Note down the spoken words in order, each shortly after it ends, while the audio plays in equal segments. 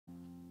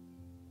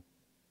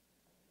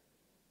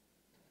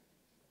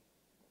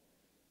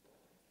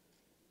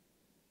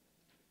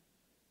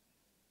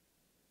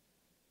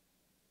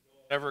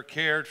Ever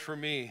cared for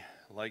me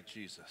like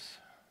Jesus.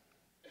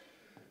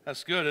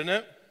 That's good, isn't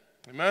it?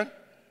 Amen?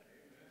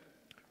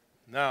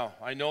 Now,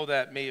 I know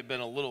that may have been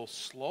a little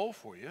slow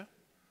for you,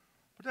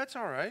 but that's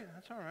all right.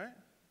 That's all right.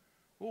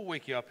 We'll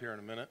wake you up here in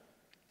a minute.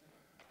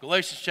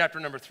 Galatians chapter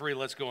number 3,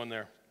 let's go in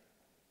there.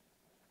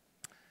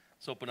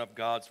 Let's open up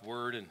God's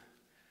Word and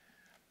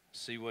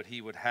see what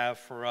He would have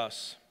for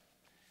us.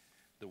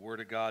 The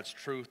Word of God's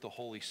truth, the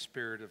Holy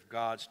Spirit of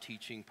God's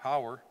teaching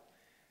power,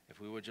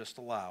 if we would just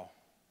allow.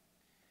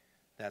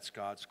 That's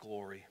God's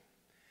glory.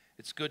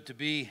 It's good to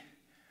be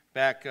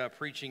back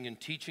preaching and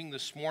teaching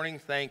this morning.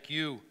 Thank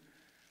you,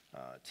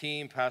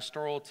 team,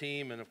 pastoral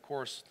team, and of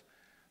course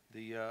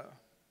the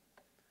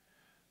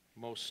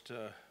most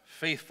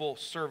faithful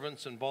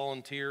servants and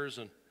volunteers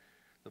and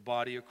the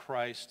body of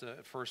Christ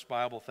at First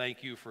Bible.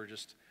 Thank you for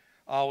just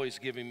always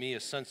giving me a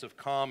sense of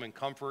calm and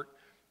comfort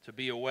to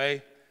be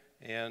away.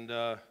 And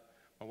my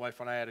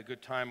wife and I had a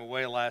good time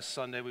away last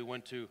Sunday. We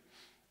went to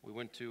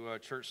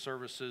church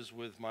services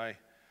with my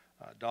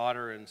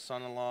daughter and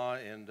son-in-law,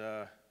 and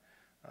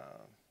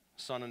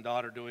son and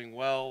daughter doing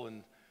well,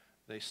 and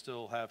they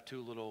still have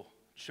 2 little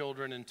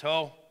children in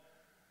tow.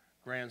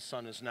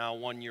 Grandson is now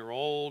 1 year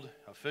old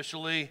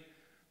officially.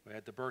 We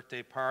had the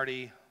birthday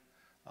party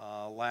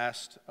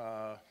last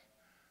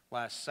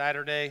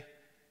Saturday,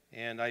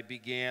 and I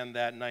began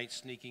that night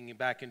sneaking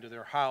back into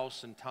their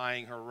house and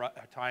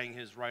tying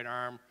his right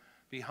arm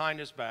behind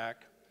his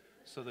back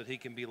so that he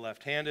can be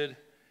left-handed.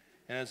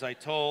 And as I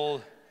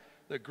told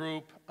the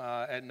group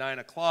at 9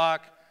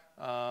 o'clock,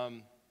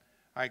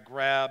 I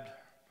grabbed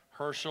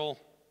Herschel,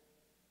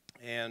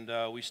 and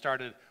we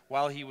started,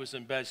 while he was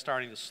in bed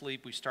starting to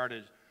sleep, we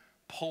started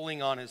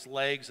pulling on his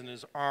legs and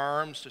his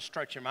arms to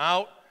stretch him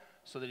out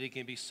so that he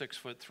can be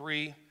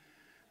 6'3".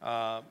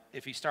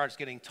 If he starts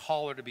getting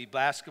taller to be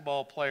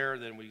basketball player,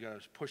 then we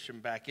got to push him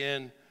back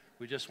in.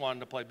 We just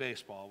wanted to play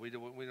baseball.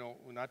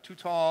 We're not too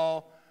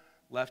tall,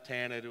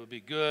 left-handed. It would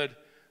be good,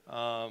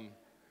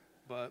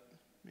 but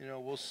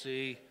we'll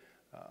see.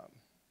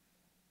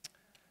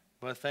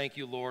 But thank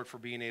you, Lord, for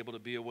being able to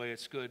be away.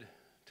 It's good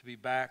to be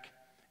back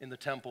in the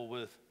temple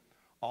with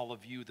all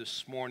of you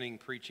this morning,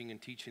 preaching and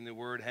teaching the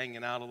Word,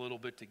 hanging out a little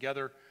bit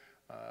together.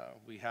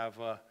 We have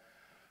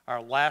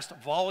our last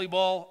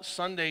volleyball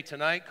Sunday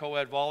tonight,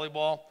 co-ed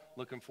volleyball.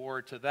 Looking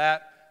forward to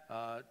that.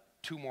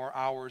 2 more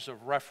hours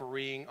of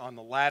refereeing on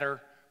the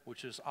ladder,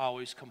 which is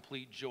always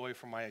complete joy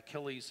for my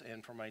Achilles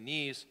and for my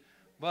knees.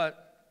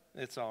 But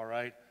it's all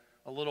right.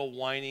 A little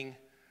whining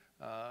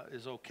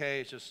is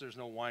okay. It's just there's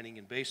no whining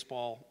in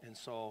baseball, and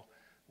so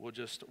we'll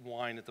just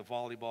whine at the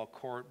volleyball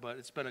court. But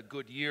it's been a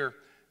good year.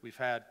 We've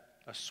had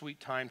a sweet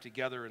time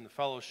together in the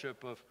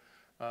fellowship of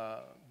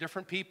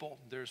different people.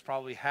 There's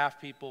probably half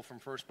people from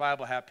First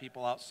Bible, half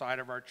people outside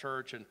of our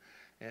church,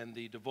 and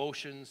the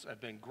devotions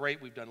have been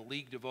great. We've done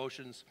league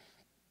devotions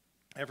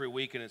every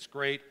week, and it's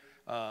great.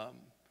 I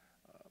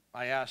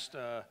asked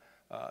the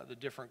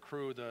different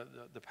crew,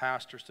 the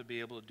pastors, to be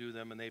able to do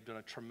them, and they've done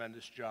a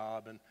tremendous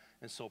job, and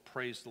so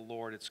praise the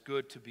Lord. It's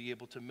good to be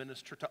able to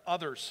minister to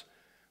others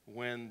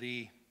when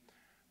the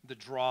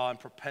draw and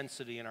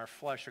propensity in our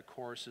flesh, of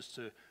course, is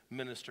to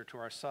minister to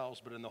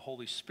ourselves, but in the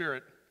Holy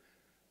Spirit,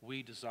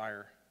 we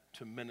desire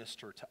to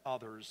minister to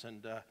others,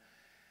 and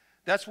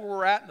that's where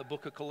we're at in the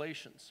book of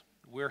Galatians.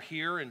 We're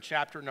here in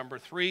chapter number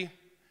 3.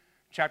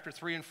 Chapter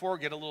 3 and 4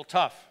 get a little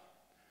tough.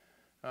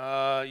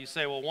 You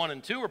say, well, 1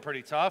 and 2 are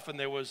pretty tough, and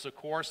there was, of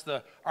course,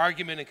 the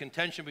argument and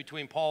contention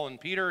between Paul and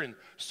Peter and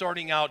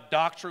sorting out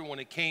doctrine when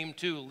it came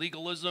to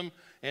legalism,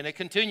 and it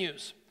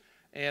continues.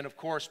 And, of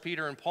course,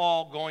 Peter and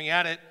Paul going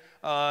at it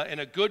in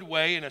a good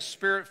way, in a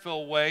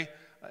spirit-filled way.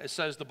 It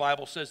says, the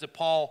Bible says that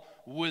Paul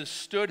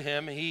withstood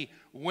him. He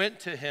went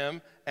to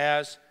him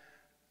as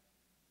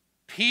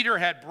Peter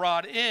had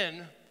brought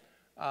in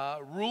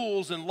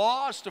rules and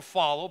laws to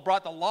follow,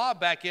 brought the law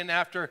back in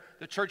after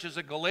the churches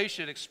of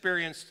Galatia had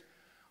experienced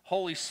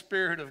Holy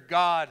Spirit of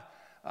God,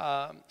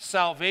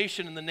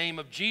 salvation in the name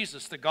of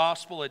Jesus. The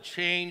gospel had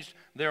changed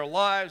their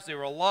lives. They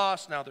were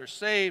lost. Now they're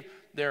saved.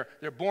 They're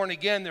born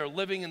again. They're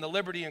living in the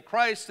liberty in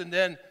Christ. And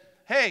then,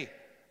 hey,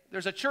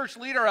 there's a church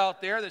leader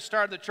out there that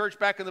started the church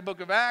back in the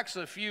book of Acts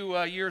a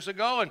few years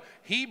ago, and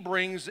he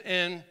brings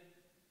in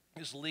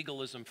his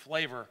legalism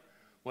flavor.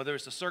 Whether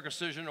it's the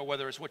circumcision or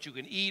whether it's what you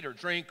can eat or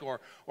drink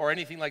or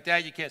anything like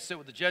that. You can't sit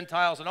with the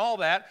Gentiles and all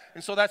that.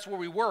 And so that's where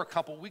we were a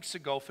couple weeks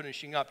ago,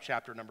 finishing up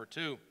chapter number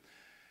 2.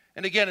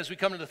 And again, as we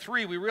come to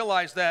 3, we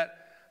realize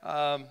that,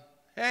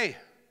 hey,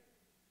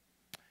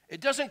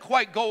 it doesn't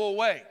quite go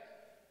away,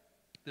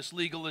 this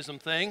legalism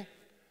thing,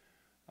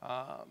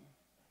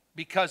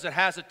 because it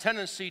has a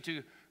tendency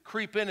to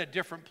creep in at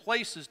different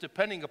places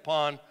depending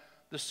upon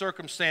the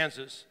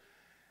circumstances.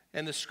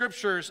 And the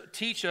scriptures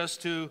teach us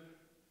to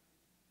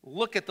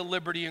look at the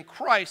liberty in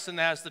Christ, and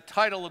as the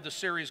title of the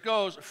series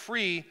goes,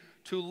 free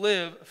to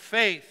live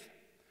faith.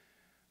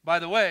 By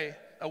the way,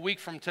 a week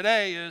from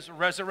today is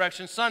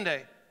Resurrection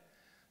Sunday.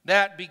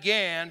 That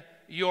began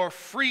your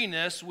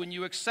freeness when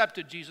you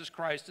accepted Jesus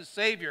Christ as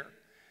Savior.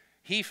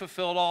 He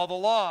fulfilled all the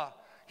law.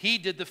 He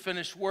did the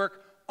finished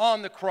work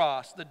on the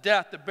cross, the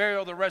death, the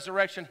burial, the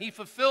resurrection. He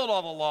fulfilled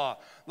all the law.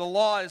 The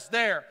law is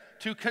there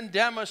to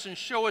condemn us and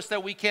show us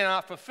that we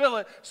cannot fulfill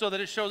it, so that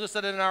it shows us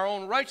that in our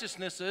own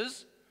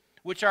righteousnesses,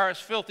 which are as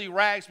filthy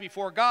rags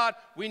before God,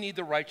 we need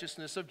the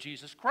righteousness of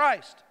Jesus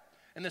Christ.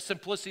 And the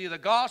simplicity of the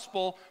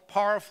gospel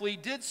powerfully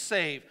did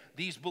save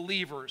these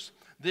believers,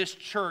 this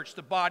church,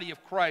 the body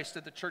of Christ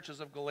at the churches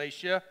of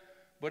Galatia.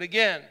 But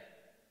again,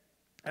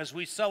 as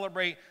we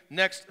celebrate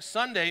next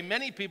Sunday,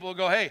 many people will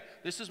go, hey,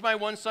 this is my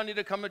one Sunday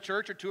to come to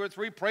church, or 2 or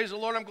 3. Praise the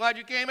Lord, I'm glad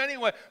you came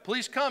anyway.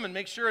 Please come, and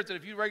make sure that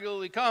if you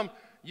regularly come,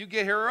 you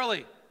get here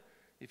early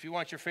if you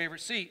want your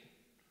favorite seat,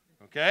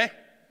 okay?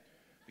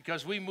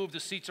 Because we move the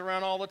seats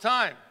around all the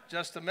time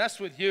just to mess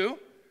with you,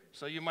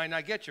 so you might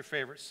not get your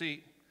favorite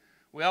seat.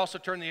 We also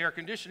turned the air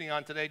conditioning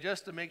on today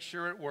just to make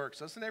sure it works.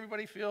 Doesn't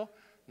everybody feel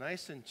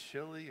nice and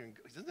chilly? And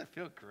doesn't it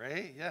feel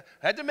great? Yeah.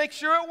 I had to make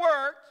sure it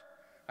worked.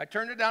 I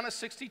turned it down to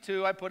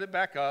 62. I put it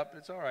back up.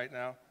 It's all right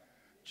now.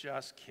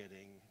 Just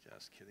kidding.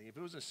 Just kidding. If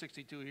it was a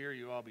 62 here,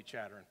 you'd all be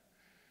chattering.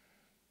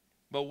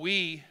 But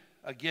we,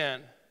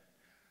 again,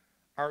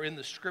 are in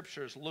the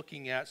scriptures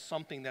looking at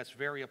something that's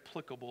very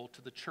applicable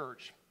to the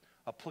church,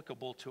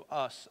 applicable to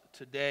us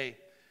today.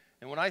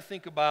 And when I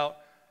think about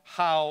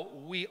how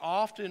we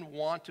often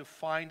want to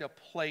find a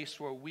place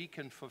where we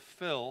can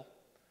fulfill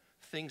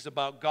things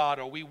about God,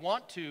 or we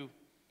want to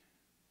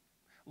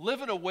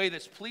live in a way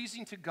that's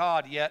pleasing to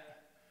God, yet,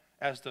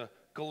 as the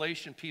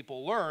Galatian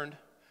people learned,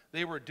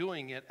 they were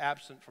doing it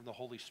absent from the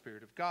Holy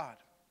Spirit of God.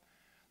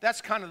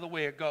 That's kind of the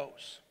way it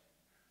goes.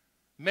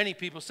 Many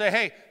people say,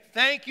 hey,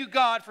 thank you,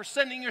 God, for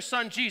sending your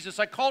son Jesus.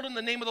 I called in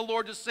the name of the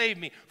Lord to save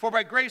me. For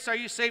by grace are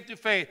you saved through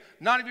faith,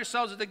 not of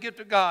yourselves, as the gift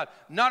of God,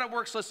 not of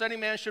works, lest any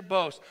man should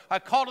boast. I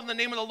called in the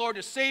name of the Lord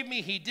to save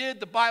me. He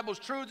did. The Bible's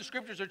true. The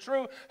scriptures are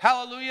true.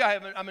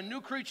 Hallelujah. I'm a new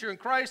creature in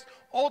Christ.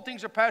 Old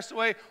things are passed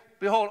away.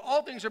 Behold,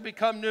 all things are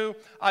become new.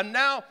 I'm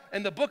now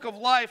in the book of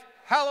life.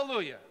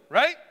 Hallelujah.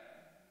 Right?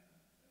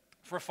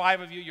 For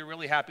 5 of you, you're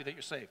really happy that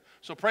you're saved.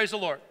 So praise the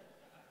Lord.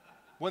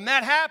 When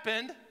that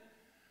happened,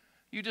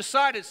 you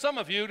decided, some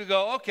of you, to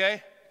go,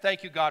 okay,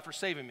 thank you, God, for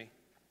saving me.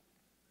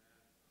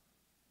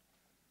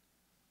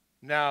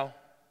 Now,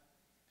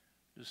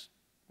 just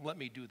let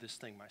me do this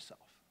thing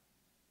myself.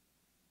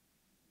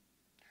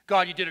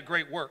 God, you did a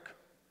great work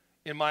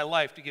in my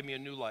life to give me a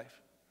new life.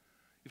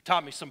 You've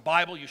taught me some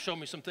Bible, you showed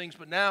me some things,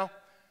 but now,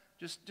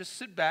 just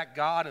sit back,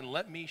 God, and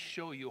let me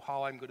show you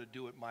how I'm going to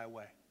do it my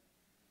way.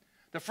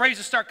 The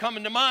phrases start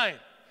coming to mind.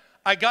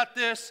 I got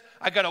this.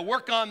 I got to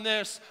work on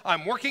this.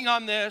 I'm working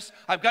on this.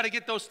 I've got to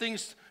get those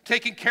things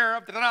taken care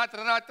of.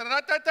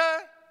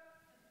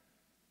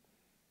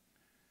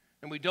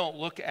 And we don't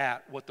look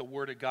at what the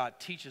Word of God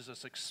teaches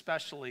us,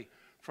 especially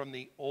from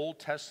the Old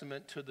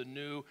Testament to the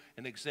New,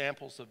 and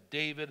examples of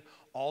David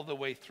all the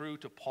way through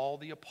to Paul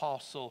the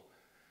Apostle.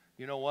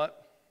 You know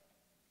what?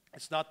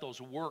 It's not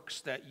those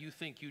works that you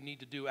think you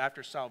need to do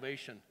after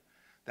salvation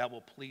that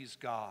will please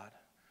God.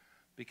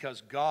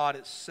 Because God,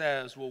 it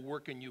says, will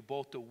work in you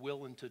both to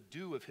will and to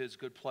do of his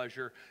good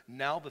pleasure.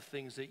 Now the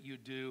things that you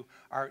do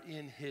are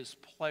in his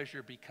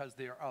pleasure because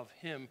they are of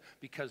him,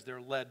 because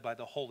they're led by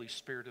the Holy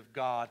Spirit of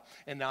God,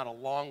 and not a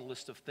long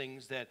list of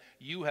things that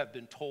you have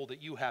been told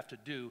that you have to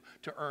do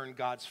to earn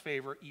God's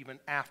favor even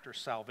after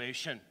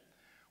salvation.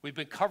 We've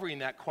been covering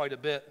that quite a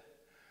bit.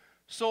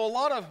 So a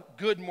lot of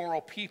good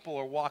moral people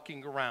are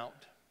walking around.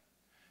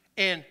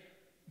 And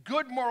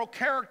good moral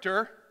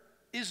character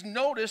is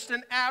noticed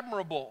and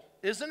admirable,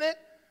 isn't it?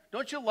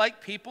 Don't you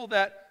like people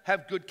that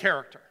have good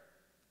character?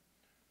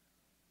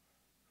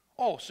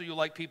 Oh, so you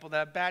like people that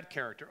have bad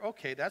character.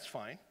 Okay, that's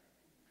fine.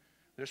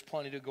 There's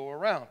plenty to go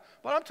around.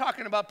 But I'm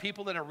talking about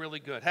people that are really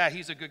good. Hey,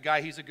 he's a good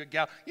guy, he's a good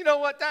gal. You know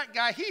what? That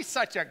guy, he's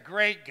such a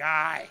great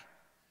guy.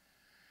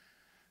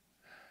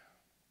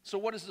 So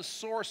what is the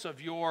source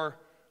of your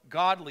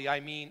godly,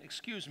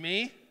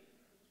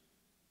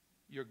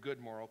 your good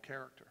moral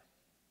character?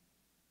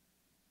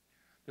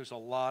 There's a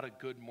lot of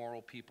good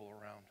moral people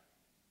around.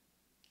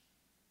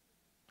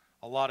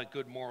 A lot of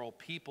good moral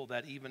people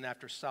that even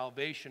after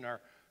salvation are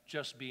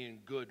just being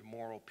good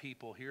moral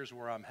people. Here's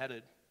where I'm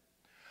headed.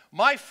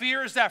 My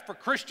fear is that for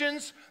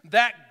Christians,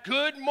 that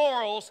good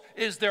morals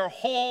is their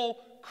whole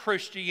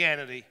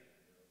Christianity.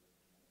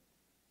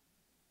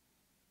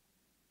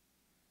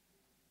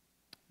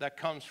 That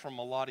comes from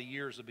a lot of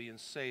years of being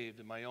saved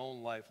in my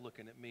own life,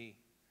 looking at me.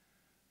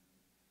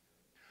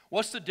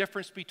 What's the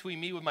difference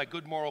between me with my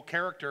good moral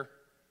character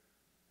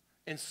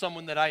and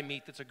someone that I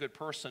meet that's a good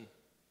person?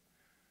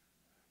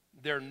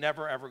 They're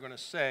never ever going to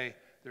say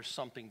there's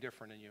something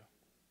different in you.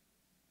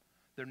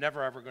 They're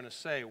never ever going to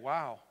say,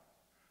 wow,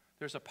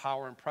 there's a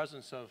power and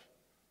presence of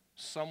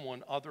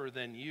someone other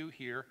than you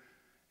here.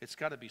 It's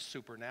got to be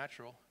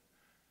supernatural.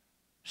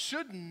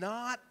 Should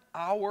not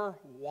our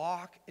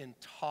walk and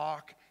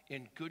talk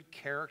in good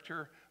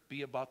character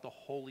be about the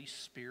Holy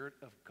Spirit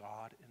of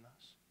God in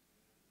us?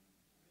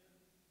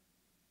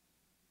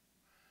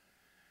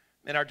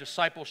 In our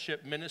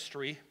discipleship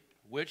ministry,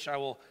 which I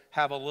will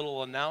have a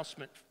little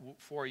announcement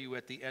for you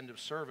at the end of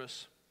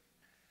service,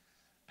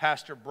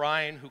 Pastor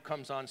Brian, who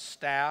comes on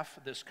staff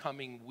this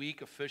coming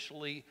week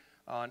officially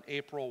on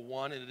April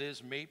 1, and it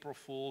is April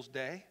Fool's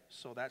Day,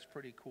 so that's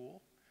pretty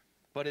cool.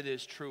 But it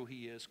is true,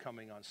 he is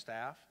coming on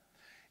staff.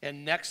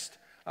 And next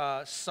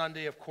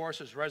Sunday, of course,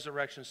 is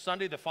Resurrection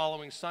Sunday. The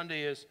following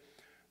Sunday is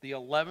the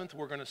 11th.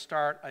 We're going to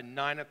start a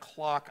 9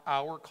 o'clock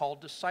hour called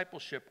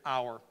Discipleship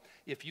Hour.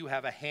 If you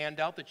have a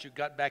handout that you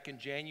got back in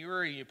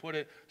January and you put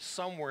it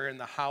somewhere in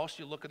the house,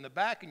 you look in the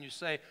back and you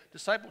say,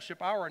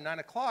 Discipleship Hour at 9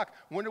 o'clock.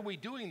 When are we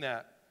doing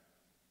that?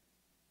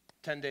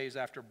 10 days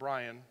after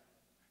Brian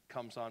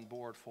comes on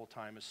board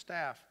full-time as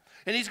staff.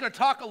 And he's going to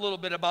talk a little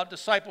bit about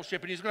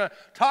discipleship, and he's going to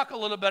talk a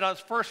little bit, on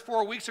his first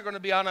 4 weeks are going to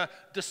be on a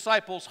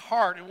disciple's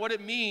heart and what it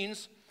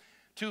means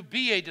to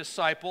be a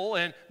disciple.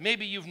 And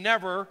maybe you've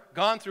never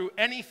gone through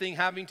anything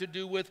having to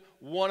do with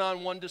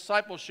one-on-one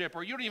discipleship,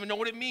 or you don't even know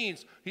what it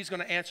means. He's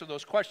going to answer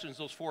those questions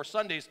those 4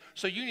 Sundays,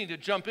 so you need to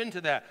jump into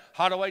that.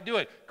 How do I do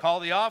it? Call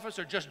the office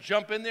or just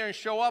jump in there and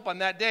show up on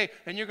that day,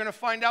 and you're going to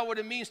find out what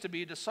it means to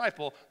be a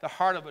disciple, the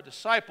heart of a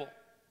disciple.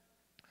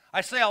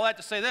 I say all that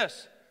to say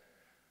this.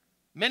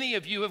 Many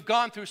of you have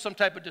gone through some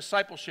type of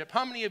discipleship.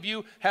 How many of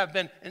you have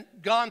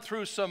gone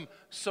through some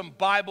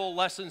Bible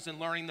lessons and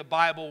learning the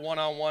Bible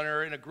one-on-one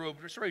or in a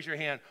group? Just raise your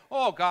hand.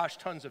 Oh, gosh,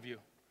 tons of you.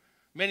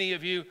 Many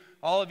of you,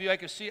 all of you I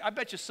could see. I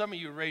bet you some of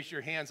you raised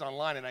your hands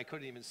online and I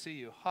couldn't even see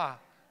you. Ha,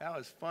 that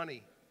was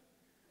funny.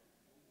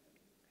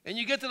 And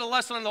you get to the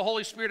lesson on the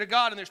Holy Spirit of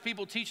God, and there's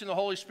people teaching the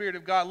Holy Spirit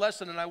of God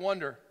lesson, and I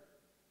wonder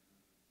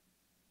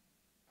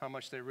how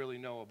much they really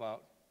know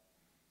about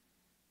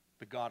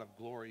the God of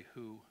glory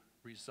who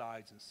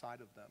resides inside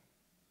of them,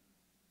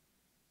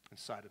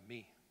 inside of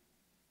me.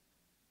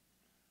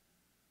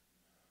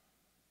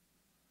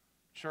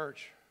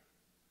 Church,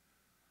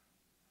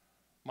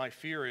 my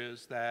fear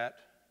is that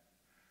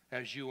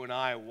as you and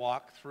I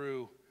walk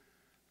through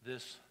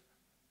this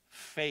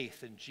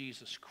faith in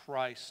Jesus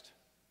Christ,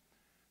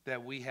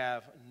 that we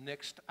have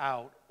nixed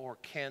out or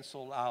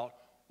canceled out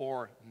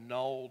or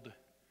nulled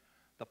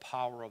the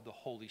power of the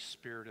Holy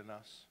Spirit in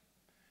us.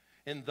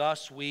 And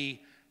thus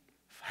we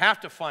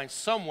have to find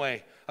some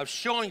way of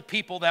showing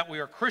people that we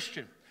are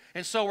Christian.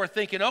 And so we're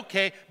thinking,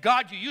 okay,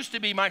 God, you used to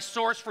be my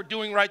source for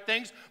doing right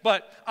things,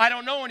 but I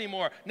don't know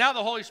anymore. Now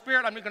the Holy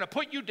Spirit, I'm going to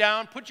put you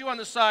down, put you on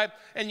the side.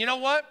 And you know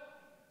what?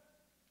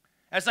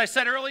 As I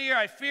said earlier,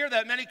 I fear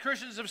that many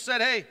Christians have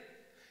said, hey,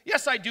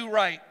 yes, I do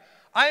right.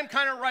 I am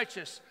kind of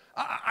righteous.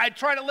 I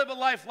try to live a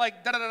life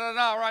like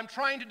da-da-da-da-da, or I'm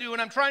trying to do,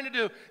 and I'm trying to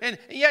do. And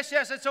yes,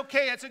 it's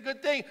okay, it's a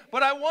good thing.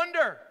 But I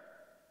wonder,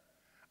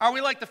 are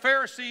we like the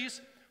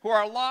Pharisees, who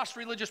are lost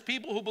religious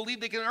people who believe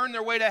they can earn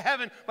their way to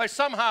heaven by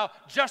somehow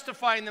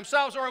justifying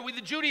themselves? Or are we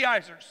the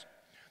Judaizers?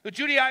 The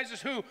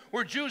Judaizers who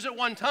were Jews at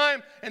one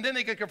time, and then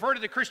they get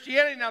converted to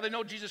Christianity. Now they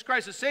know Jesus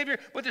Christ as Savior,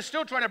 but they're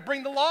still trying to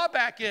bring the law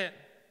back in.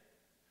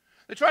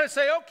 They're trying to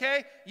say,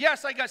 okay,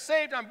 yes, I got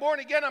saved, I'm born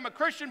again, I'm a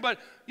Christian, but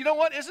you know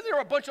what? Isn't there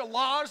a bunch of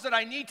laws that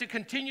I need to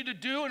continue to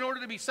do in order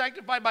to be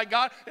sanctified by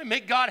God and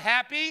make God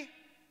happy?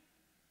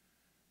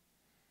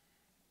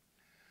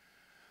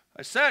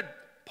 I said,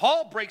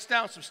 Paul breaks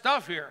down some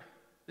stuff here.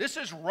 This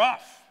is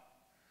rough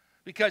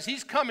because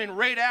he's coming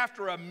right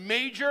after a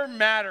major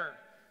matter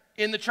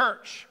in the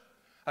church,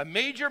 a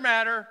major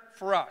matter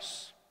for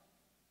us.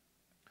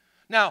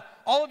 Now,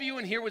 all of you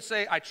in here would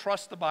say, I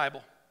trust the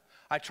Bible.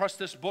 I trust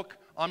this book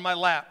on my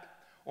lap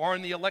or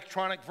in the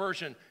electronic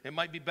version. It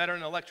might be better in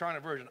the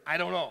electronic version. I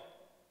don't know.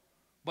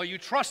 But you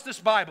trust this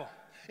Bible.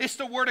 It's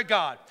the Word of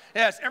God. It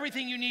has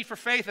everything you need for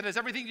faith. It has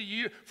everything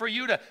for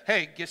you to,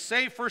 hey, get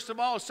saved first of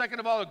all, and second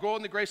of all, to grow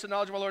in the grace and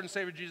knowledge of our Lord and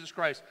Savior Jesus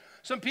Christ.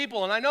 Some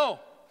people, and I know,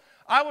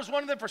 I was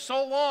one of them for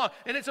so long,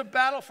 and it's a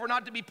battle for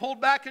not to be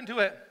pulled back into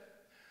it.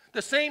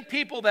 The same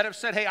people that have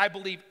said, hey, I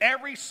believe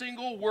every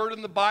single word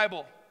in the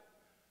Bible.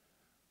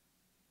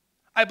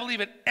 I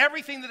believe in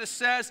everything that it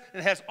says, and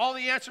it has all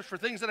the answers for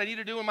things that I need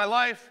to do in my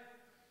life.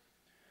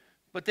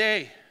 But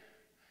they,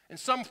 in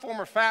some form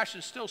or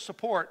fashion, still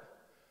support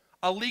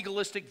a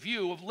legalistic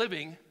view of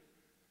living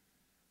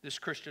this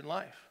Christian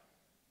life.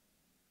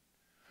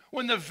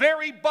 When the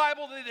very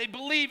Bible that they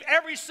believe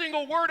every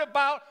single word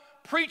about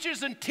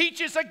preaches and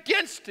teaches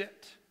against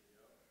it.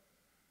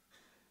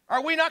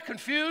 Are we not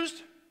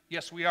confused?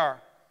 Yes, we are.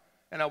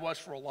 And I was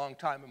for a long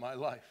time in my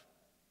life.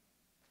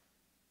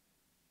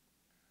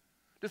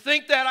 To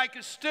think that I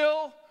could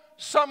still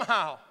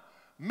somehow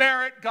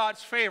merit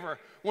God's favor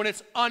when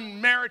it's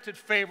unmerited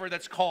favor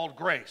that's called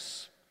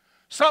grace.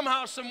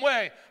 Somehow, some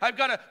way, I've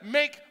got to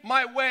make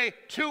my way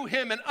to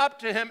Him and up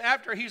to Him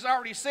after He's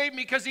already saved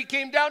me because He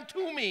came down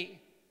to me.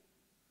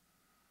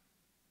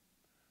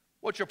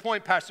 What's your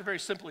point, Pastor? Very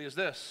simply is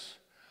this.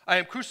 I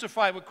am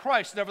crucified with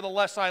Christ,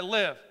 nevertheless I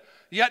live.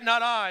 Yet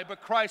not I, but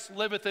Christ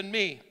liveth in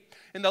me.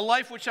 In the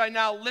life which I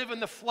now live in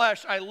the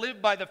flesh, I live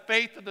by the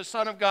faith of the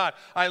Son of God.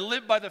 I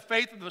live by the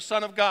faith of the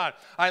Son of God.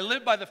 I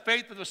live by the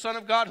faith of the Son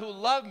of God who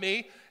loved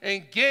me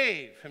and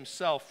gave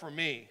Himself for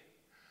me.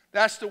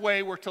 That's the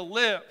way we're to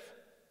live.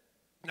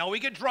 Now, we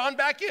get drawn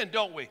back in,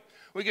 don't we?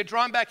 We get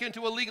drawn back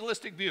into a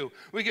legalistic view.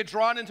 We get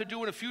drawn into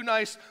doing a few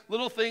nice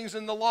little things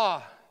in the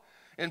law.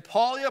 And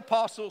Paul the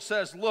Apostle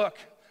says, look,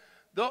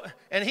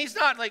 and he's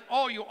not like,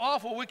 oh, you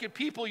awful, wicked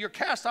people, you're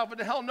cast off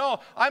into hell.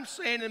 No, I'm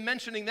saying and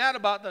mentioning that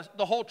about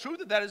the whole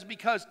truth of that is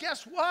because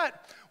guess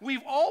what?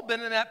 We've all been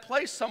in that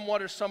place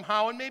somewhat or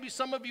somehow, and maybe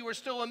some of you are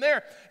still in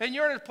there, and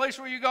you're in a place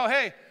where you go,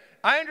 hey,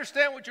 I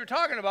understand what you're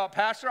talking about,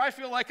 Pastor. I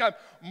feel like I'm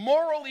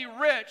morally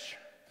rich.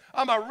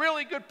 I'm a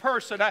really good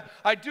person.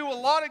 I do a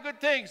lot of good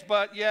things,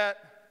 but yet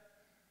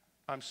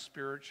I'm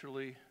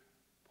spiritually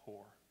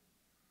poor.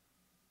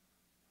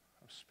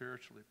 I'm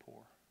spiritually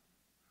poor.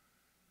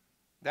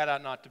 That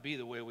ought not to be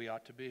the way we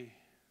ought to be.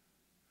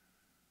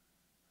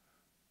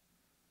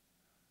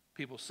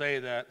 People say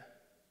that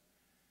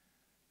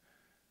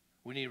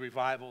we need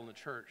revival in the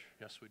church.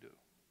 Yes, we do.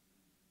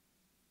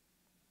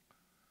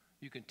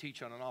 You can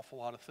teach on an awful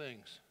lot of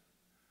things.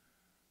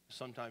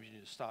 Sometimes you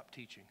need to stop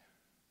teaching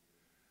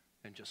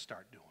and just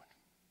start doing.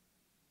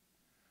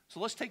 So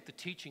let's take the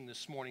teaching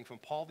this morning from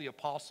Paul the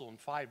Apostle in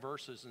 5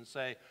 verses and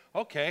say,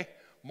 okay,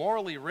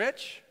 morally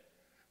rich,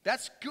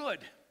 that's good.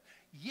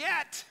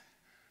 Yet,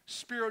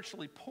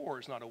 spiritually poor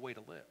is not a way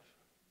to live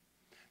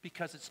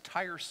because it's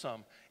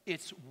tiresome,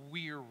 it's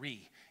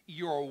weary.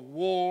 You're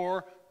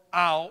wore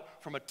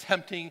out from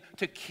attempting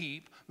to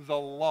keep the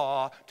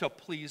law to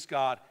please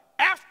God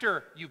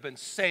after you've been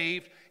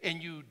saved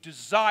and you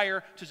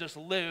desire to just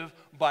live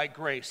by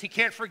grace. He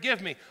can't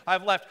forgive me.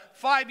 I've left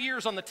 5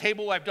 years on the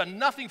table. I've done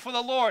nothing for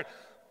the Lord.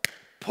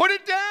 Put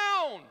it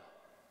down.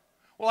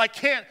 Well, I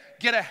can't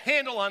get a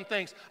handle on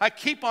things. I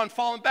keep on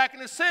falling back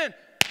into sin.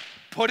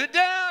 Put it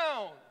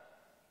down.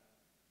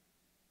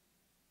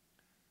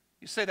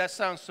 You say that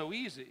sounds so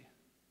easy.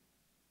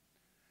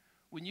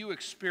 When you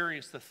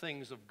experience the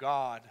things of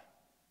God,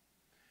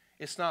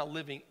 it's not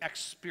living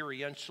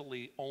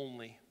experientially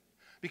only.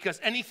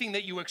 Because anything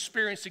that you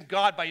experience in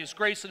God by His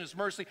grace and His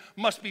mercy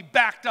must be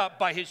backed up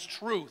by His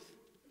truth.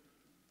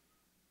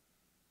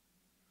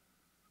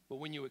 But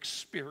when you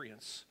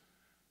experience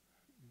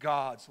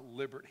God's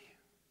liberty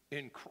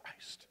in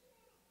Christ,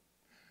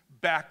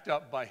 backed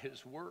up by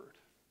His word,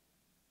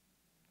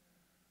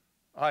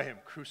 I am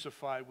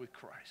crucified with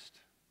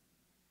Christ.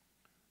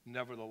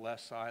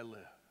 Nevertheless I live.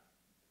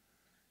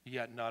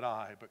 Yet not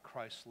I, but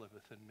Christ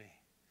liveth in me.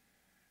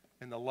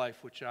 In the life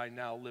which I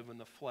now live in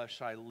the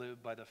flesh, I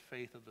live by the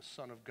faith of the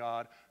Son of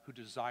God, who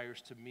desires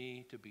to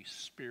me to be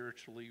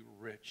spiritually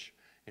rich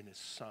in His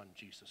Son,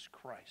 Jesus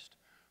Christ,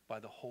 by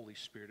the Holy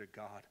Spirit of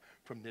God,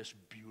 from this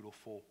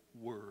beautiful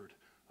Word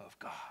of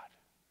God.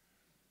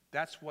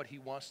 That's what He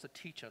wants to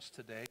teach us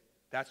today.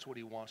 That's what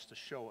He wants to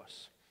show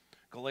us.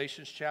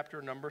 Galatians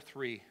chapter number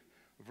 3,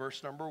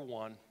 verse number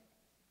 1.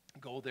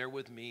 Go there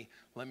with me.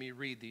 Let me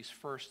read these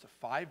first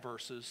 5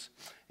 verses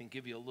and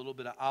give you a little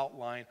bit of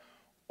outline,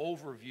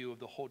 overview of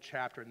the whole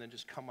chapter, and then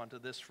just come onto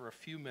this for a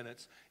few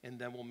minutes, and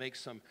then we'll make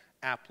some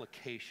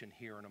application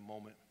here in a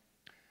moment.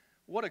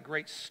 What a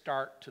great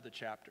start to the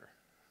chapter.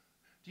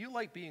 Do you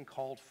like being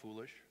called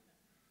foolish?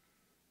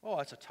 Oh,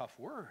 that's a tough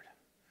word.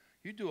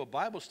 You do a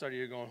Bible study,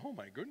 you're going, oh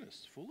my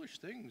goodness, foolish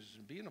things,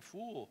 being a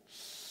fool.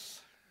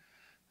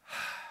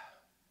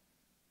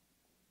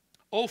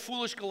 O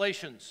foolish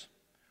Galatians,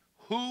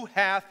 who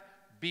hath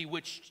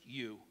bewitched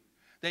you,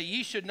 that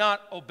ye should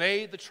not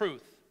obey the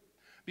truth,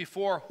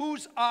 before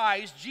whose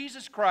eyes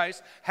Jesus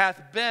Christ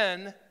hath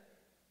been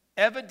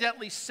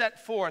evidently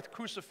set forth,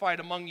 crucified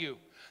among you.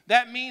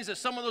 That means that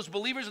some of those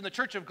believers in the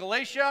churches of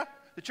Galatia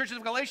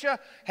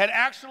had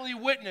actually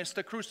witnessed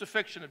the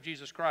crucifixion of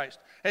Jesus Christ.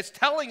 It's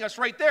telling us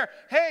right there,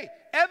 hey,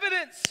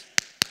 evidence,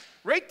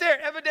 right there,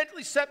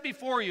 evidently set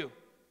before you.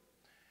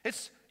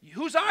 It's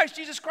whose eyes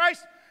Jesus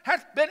Christ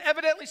hath been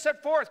evidently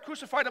set forth,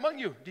 crucified among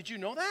you. Did you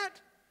know that?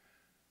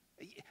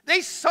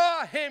 They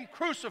saw Him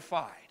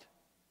crucified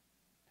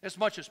as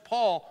much as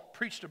Paul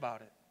preached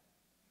about it.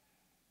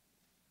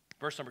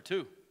 Verse number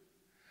 2.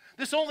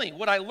 This only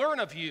would I learn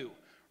of you.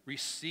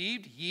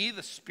 Received ye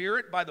the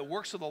Spirit by the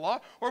works of the law,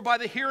 or by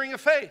the hearing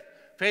of faith?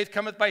 Faith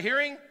cometh by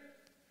hearing,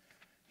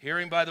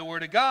 hearing by the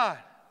word of God.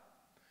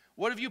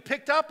 What have you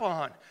picked up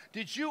on?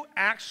 Did you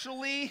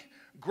actually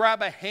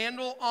grab a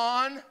handle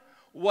on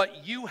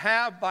what you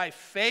have by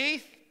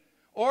faith,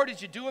 or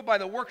did you do it by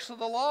the works of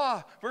the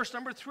law? Verse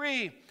number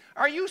 3,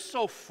 are you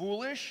so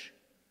foolish?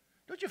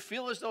 Don't you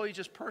feel as though He's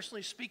just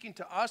personally speaking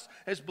to us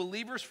as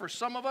believers, for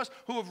some of us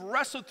who have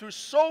wrestled through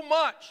so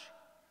much?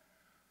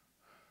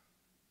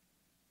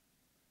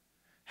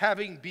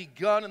 Having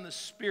begun in the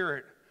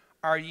Spirit,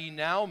 are ye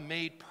now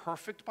made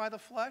perfect by the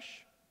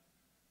flesh?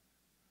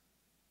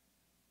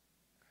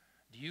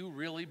 Do you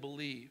really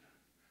believe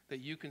that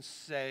you can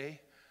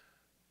say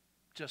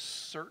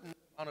just certain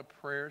amount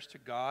of prayers to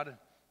God and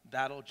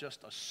that'll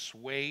just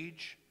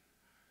assuage?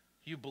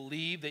 You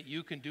believe that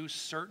you can do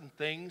certain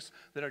things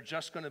that are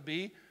just going to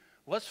be?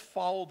 Let's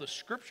follow the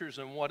Scriptures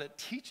and what it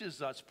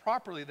teaches us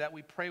properly, that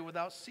we pray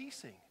without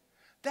ceasing.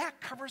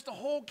 That covers the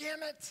whole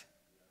gamut.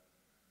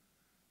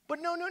 But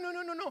no.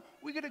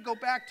 We got to go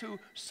back to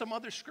some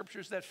other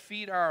Scriptures that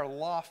feed our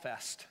law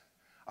fest,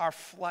 our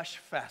flesh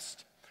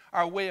fest,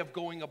 our way of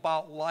going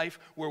about life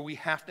where we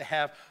have to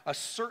have a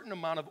certain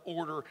amount of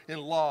order and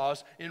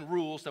laws and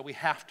rules that we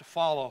have to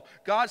follow.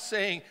 God's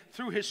saying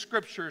through his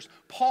scriptures,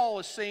 Paul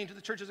is saying to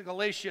the churches of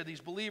Galatia,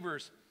 these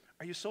believers,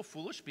 are you so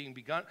foolish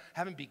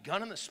having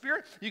begun in the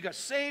Spirit? You got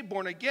saved,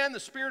 born again, the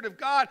Spirit of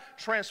God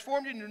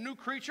transformed you into a new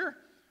creature,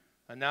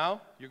 and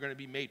now you're going to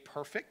be made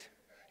perfect.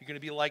 You're going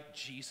to be like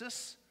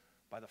Jesus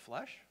by the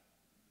flesh.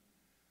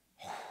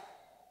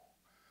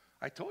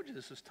 I told you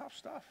this is tough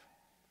stuff.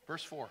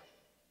 Verse 4.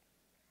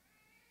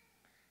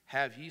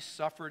 Have ye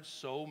suffered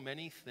so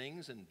many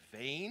things in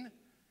vain,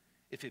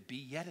 if it be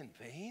yet in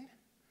vain?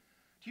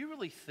 Do you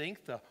really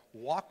think the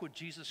walk with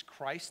Jesus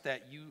Christ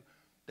that you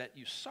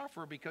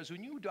suffer? Because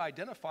when you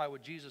identify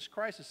with Jesus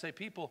Christ and say,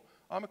 people,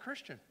 I'm a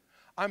Christian.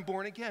 I'm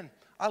born again.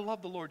 I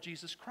love the Lord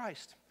Jesus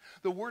Christ.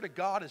 The Word of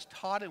God is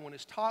taught, and when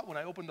it's taught, when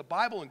I open the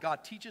Bible and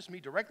God teaches me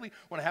directly,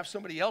 when I have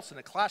somebody else in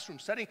a classroom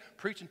setting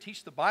preach and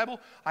teach the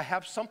Bible, I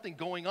have something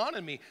going on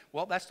in me.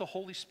 Well, that's the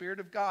Holy Spirit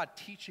of God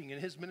teaching in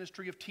his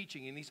ministry of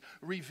teaching, and he's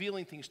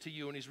revealing things to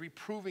you, and he's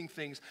reproving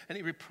things, and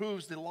he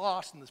reproves the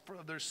lost and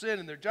their sin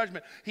and their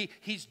judgment.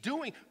 He's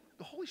doing,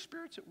 the Holy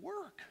Spirit's at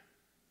work.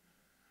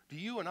 Do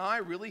you and I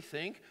really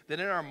think that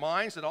in our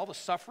minds that all the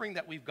suffering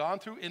that we've gone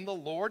through in the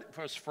Lord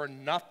was for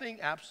nothing?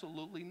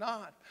 Absolutely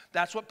not.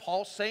 That's what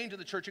Paul's saying to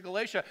the church of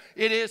Galatia.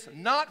 It is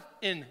not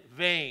in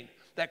vain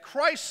that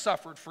Christ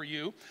suffered for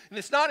you, and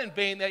it's not in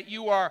vain that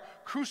you are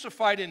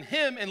crucified in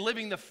him and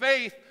living the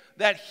faith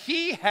that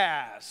he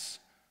has,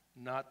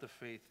 not the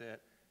faith that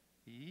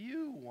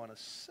you want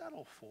to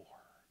settle for.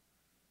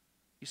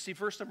 You see,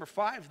 verse number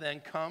 5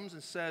 then comes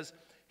and says,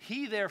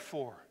 he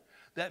therefore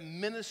that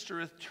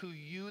ministereth to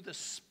you the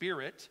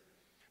Spirit,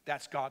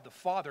 that's God the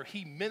Father.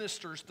 He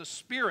ministers the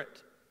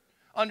Spirit.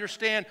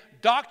 Understand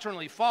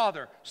doctrinally,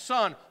 Father,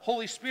 Son,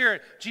 Holy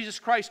Spirit. Jesus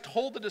Christ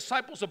told the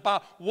disciples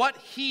about what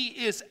he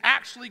is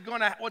actually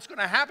what's going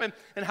to happen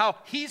and how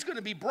he's going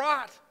to be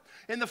brought.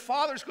 And the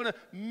Father's going to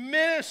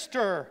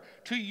minister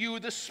to you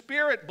the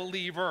Spirit,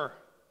 believer,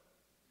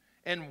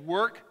 and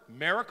work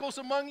miracles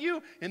among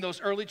you. In those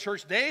early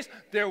church days,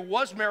 there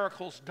was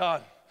miracles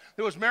done.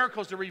 There was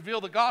miracles to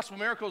reveal the gospel,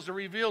 miracles to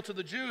reveal to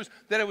the Jews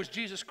that it was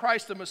Jesus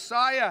Christ the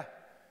Messiah.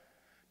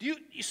 You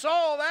saw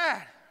all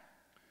that.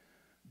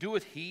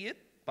 Doeth he it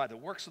by the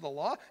works of the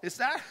law? Is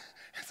that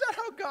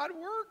how God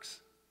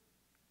works?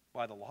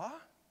 By the law?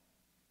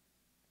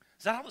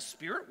 Is that how the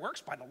Spirit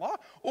works? By the law?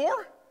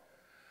 Or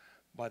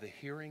by the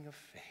hearing of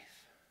faith?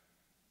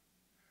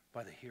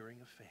 By the hearing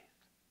of faith.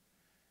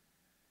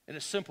 In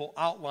a simple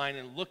outline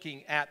and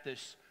looking at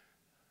this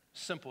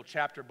simple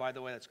chapter, by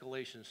the way, that's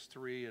Galatians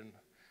 3, and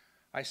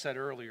I said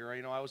earlier,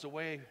 I was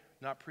away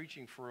not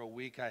preaching for a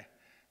week. I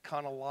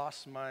kind of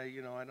lost my,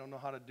 I don't know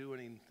how to do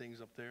any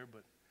things up there,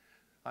 but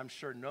I'm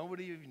sure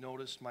nobody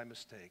noticed my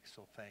mistake,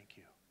 so thank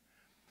you.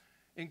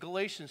 In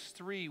Galatians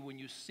 3, when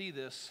you see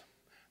this,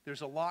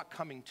 there's a lot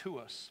coming to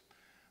us.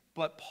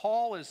 But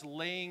Paul is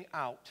laying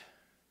out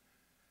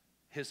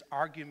his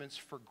arguments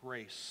for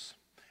grace.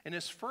 And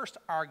his first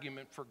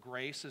argument for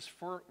grace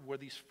were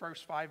these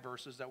first 5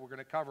 verses that we're going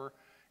to cover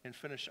and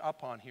finish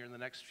up on here in the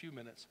next few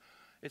minutes.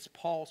 It's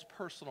Paul's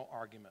personal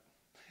argument.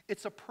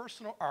 It's a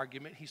personal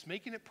argument. He's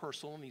making it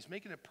personal, and he's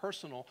making it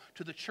personal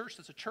to the church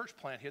that's a church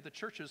plant here, the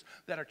churches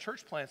that are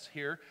church plants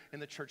here in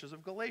the churches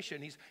of Galatia.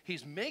 And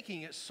he's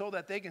making it so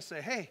that they can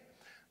say, hey,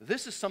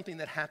 this is something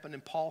that happened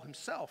in Paul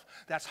himself.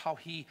 That's how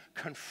he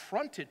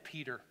confronted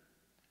Peter.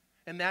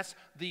 And that's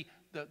the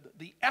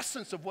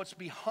essence of what's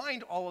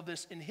behind all of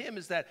this in him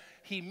is that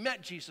he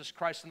met Jesus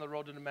Christ on the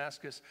road to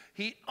Damascus.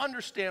 He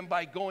understand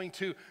by going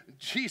to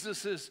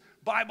Jesus'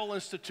 Bible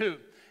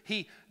Institute.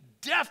 He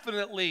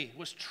definitely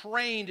was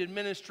trained in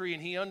ministry,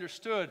 and he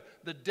understood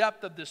the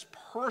depth of this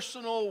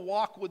personal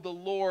walk with the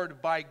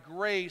Lord by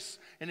grace.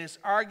 And his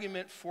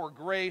argument for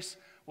grace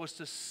was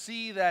to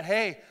see that,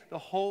 hey, the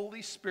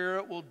Holy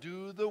Spirit will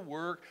do the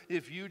work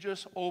if you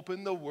just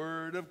open the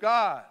Word of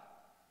God.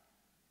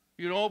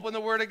 You don't open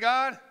the Word of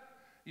God,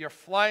 you're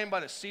flying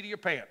by the seat of your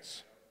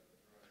pants.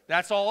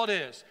 That's all it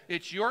is.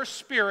 It's your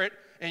spirit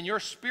and your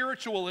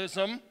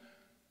spiritualism,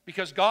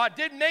 because God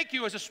did make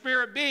you as a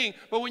spirit being,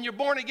 but when you're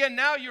born again,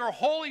 now you're a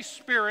Holy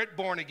Spirit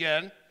born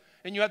again,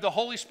 and you have the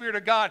Holy Spirit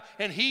of God,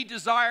 and he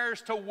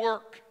desires to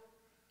work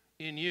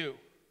in you.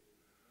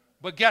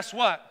 But guess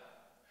what?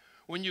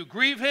 When you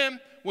grieve him,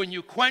 when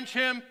you quench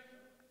him,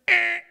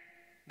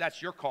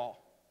 that's your call.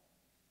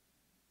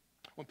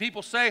 When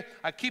people say,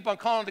 I keep on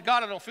calling to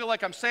God, I don't feel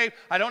like I'm saved,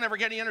 I don't ever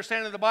get any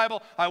understanding of the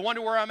Bible, I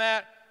wonder where I'm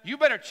at, you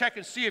better check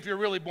and see if you're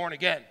really born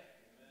again.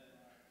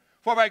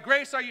 For by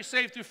grace are you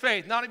saved through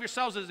faith, not of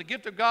yourselves, it is a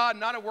gift of God,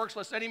 not of works,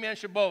 lest any man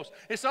should boast.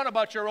 It's not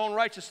about your own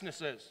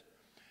righteousnesses.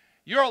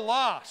 You're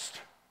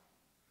lost.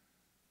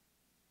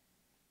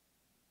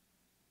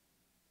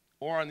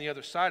 Or on the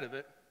other side of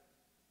it,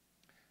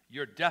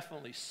 you're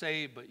definitely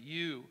saved, but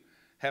you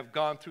have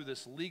gone through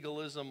this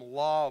legalism,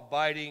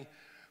 law-abiding,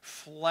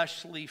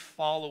 fleshly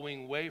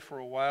following way for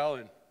a while,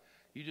 and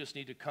you just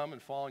need to come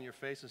and fall on your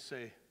face and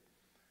say,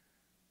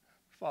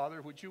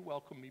 Father, would you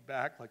welcome me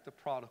back like the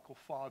prodigal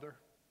father?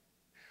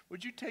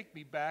 would you take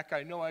me back?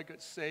 I know I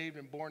got saved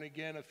and born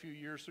again a few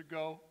years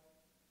ago.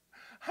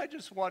 I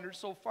just wandered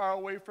so far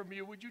away from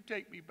you. Would you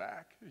take me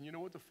back? And you know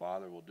what the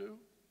Father will do?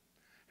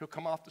 He'll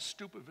come off the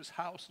stoop of his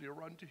house and he'll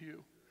run to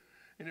you.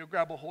 And he'll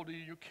grab a hold of you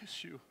and he'll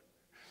kiss you.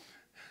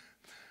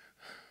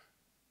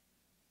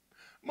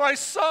 My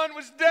son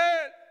was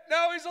dead.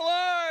 Now he's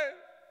alive.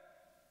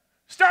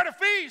 Start a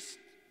feast.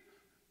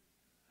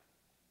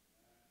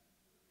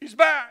 He's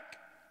back.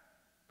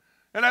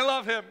 And I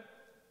love him.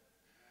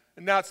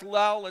 And now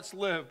let's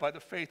live by the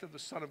faith of the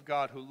Son of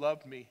God who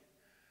loved me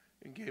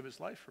and gave his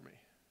life for me.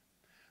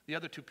 The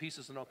other two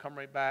pieces, and I'll come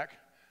right back,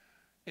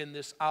 in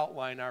this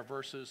outline are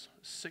verses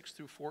 6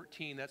 through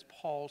 14. That's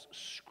Paul's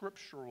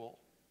scriptural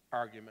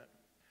argument.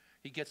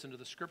 He gets into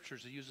the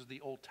scriptures, he uses the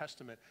Old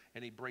Testament,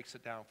 and he breaks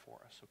it down for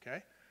us,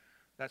 okay?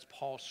 That's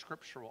Paul's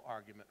scriptural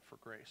argument for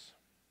grace.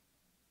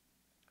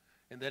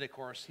 And then, of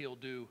course, he'll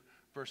do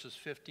verses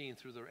 15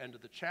 through the end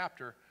of the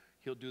chapter,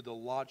 he'll do the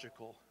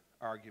logical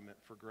argument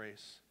for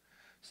grace.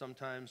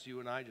 Sometimes you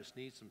and I just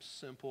need some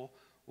simple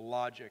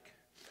logic.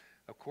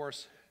 Of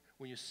course,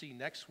 when you see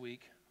next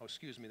week,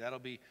 that'll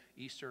be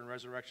Easter and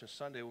Resurrection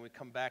Sunday. When we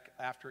come back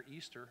after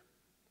Easter,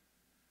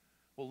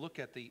 we'll look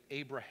at the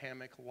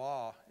Abrahamic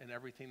law and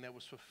everything that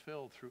was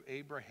fulfilled through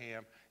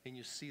Abraham, and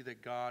you see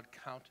that God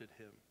counted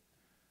him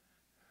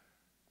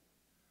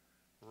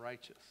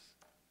righteous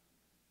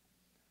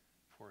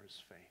for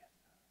his faith.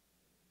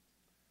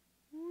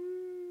 Woo.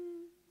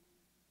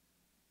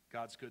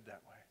 God's good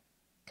that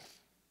way.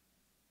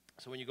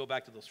 So when you go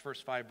back to those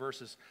first 5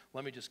 verses,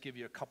 let me just give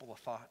you a couple of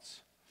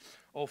thoughts.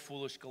 Oh,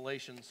 foolish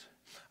Galatians,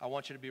 I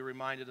want you to be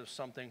reminded of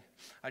something.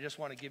 I just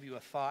want to give you a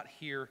thought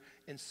here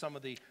in some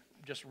of the,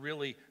 just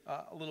really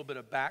a little bit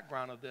of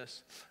background of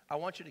this. I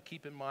want you to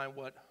keep in mind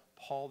what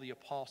Paul the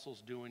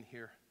Apostle's doing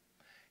here.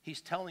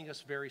 He's telling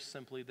us very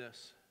simply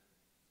this.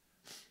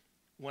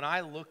 When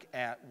I look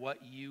at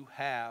what you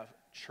have,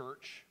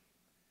 church,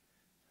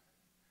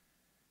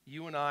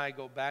 you and I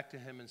go back to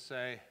him and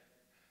say,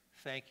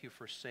 thank you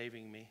for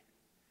saving me.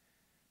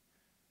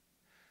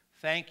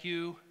 Thank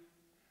you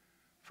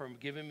for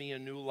giving me a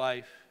new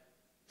life.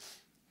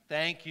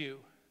 Thank you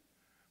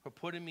for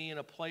putting me in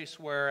a place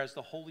where, as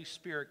the Holy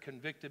Spirit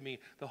convicted me,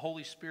 the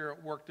Holy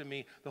Spirit worked in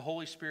me, the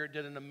Holy Spirit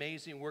did an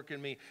amazing work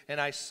in me, and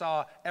I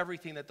saw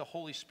everything that the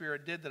Holy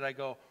Spirit did that I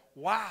go,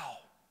 wow.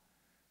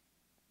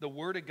 The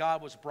Word of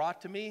God was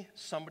brought to me.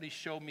 Somebody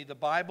showed me the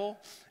Bible.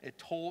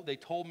 They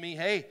told me,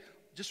 hey,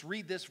 just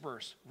read this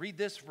verse. Read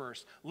this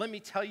verse. Let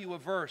me tell you a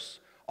verse.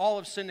 All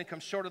have sinned and come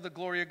short of the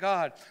glory of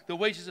God. The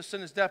wages of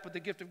sin is death, but the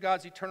gift of God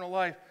is eternal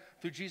life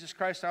through Jesus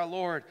Christ our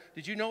Lord.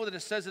 Did you know that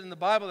it says it in the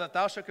Bible that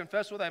thou shalt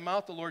confess with thy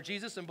mouth the Lord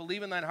Jesus and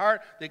believe in thine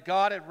heart that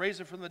God hath raised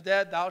him from the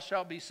dead, thou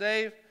shalt be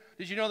saved?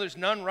 Did you know there's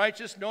none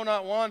righteous, no,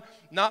 not one,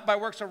 not by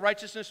works of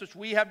righteousness which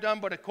we have done,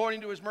 but according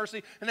to his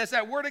mercy? And as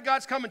that word of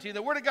God's coming to you,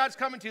 the word of God's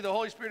coming to you, the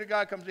Holy Spirit of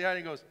God comes behind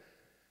and goes,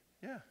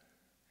 yeah,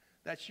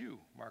 that's you,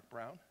 Mark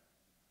Brown.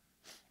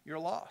 You're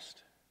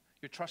lost.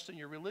 You're trusting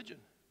your religion.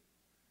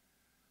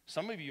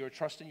 Some of you are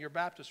trusting your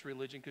Baptist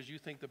religion because you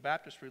think the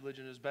Baptist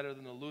religion is better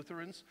than the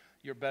Lutherans,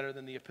 you're better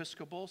than the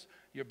Episcopals,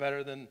 you're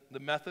better than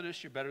the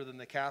Methodists, you're better than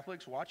the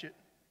Catholics. Watch it.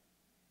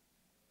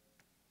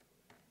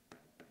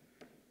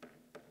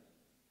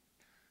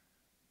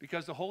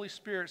 Because the Holy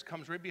Spirit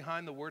comes right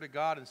behind the Word of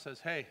God and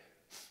says, hey,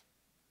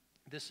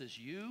 this is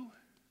you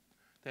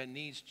that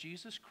needs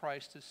Jesus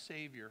Christ as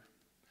Savior.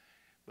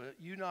 But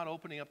you not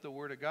opening up the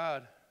Word of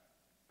God,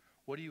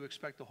 what do you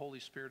expect the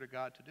Holy Spirit of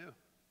God to do?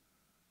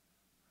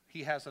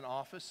 He has an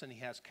office and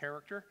he has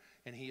character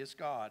and he is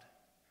God.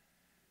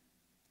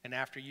 And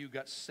after you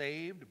got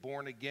saved,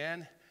 born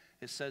again,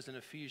 it says in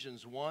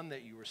Ephesians 1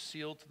 that you were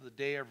sealed to the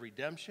day of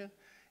redemption.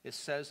 It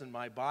says in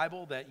my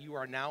Bible that you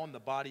are now in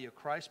the body of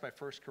Christ by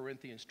 1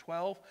 Corinthians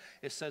 12.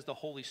 It says the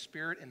Holy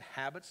Spirit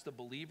inhabits the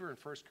believer in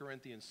 1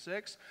 Corinthians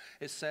 6.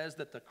 It says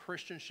that the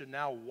Christian should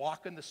now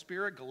walk in the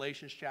Spirit.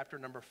 Galatians chapter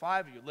number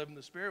 5. You live in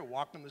the Spirit,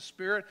 walk in the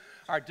Spirit.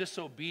 Our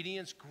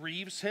disobedience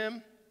grieves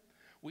him.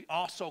 We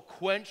also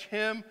quench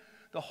him.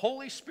 The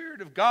Holy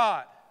Spirit of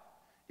God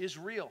is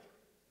real.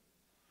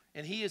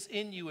 And he is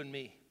in you and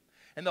me.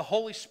 And the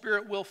Holy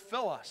Spirit will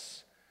fill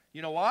us.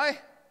 You know why?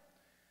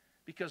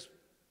 Because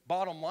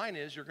bottom line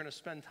is you're going to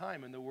spend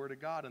time in the Word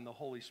of God, and the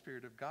Holy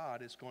Spirit of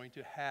God is going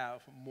to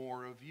have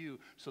more of you.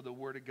 So the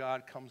Word of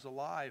God comes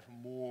alive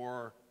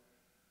more.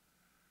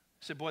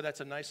 I said, boy,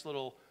 that's a nice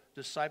little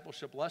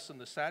discipleship lesson.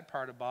 The sad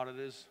part about it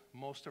is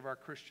most of our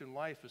Christian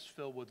life is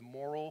filled with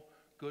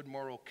good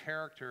moral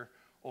character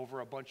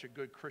over a bunch of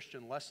good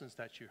Christian lessons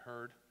that you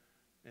heard,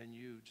 and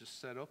you just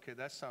said, okay,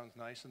 that sounds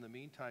nice. In the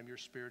meantime, you're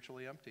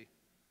spiritually empty.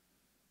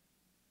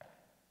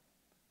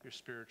 You're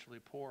spiritually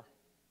poor.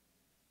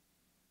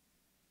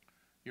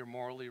 You're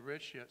morally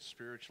rich, yet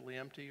spiritually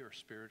empty or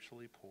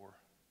spiritually poor.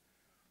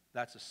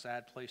 That's a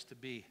sad place to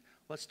be.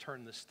 Let's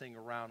turn this thing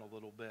around a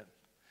little bit.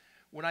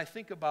 When I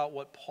think about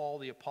what Paul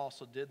the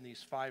Apostle did in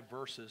these 5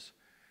 verses,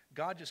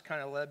 God just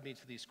kind of led me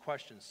to these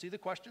questions. See the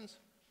questions?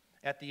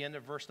 At the end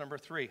of verse number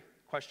 3,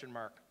 question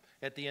mark.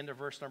 At the end of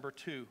verse number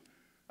 2,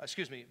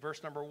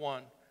 verse number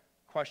 1,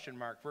 Question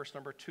mark. Verse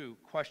number 2,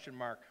 question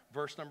mark.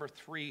 Verse number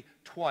 3,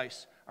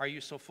 twice. Are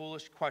you so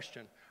foolish?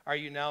 Question. Are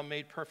you now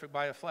made perfect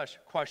by the flesh?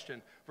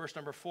 Question. Verse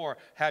number 4,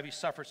 have you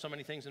suffered so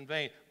many things in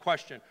vain?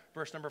 Question.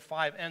 Verse number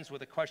 5 ends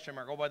with a question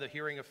mark. Oh, by the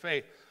hearing of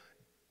faith.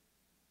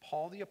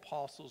 Paul the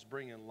Apostle is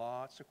bringing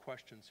lots of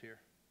questions here.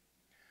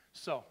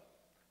 So,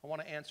 I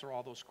want to answer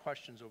all those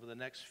questions over the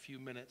next few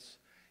minutes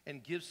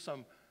and give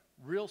some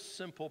real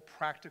simple,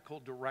 practical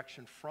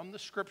direction from the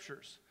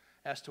Scriptures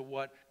as to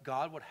what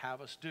God would have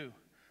us do.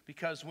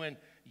 Because when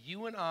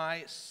you and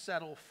I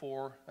settle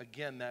for,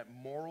 again, that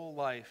moral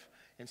life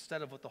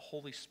instead of what the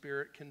Holy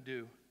Spirit can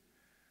do,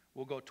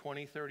 we'll go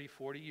 20, 30,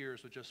 40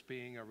 years with just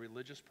being a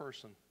religious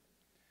person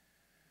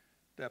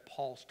that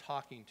Paul's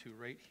talking to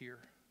right here.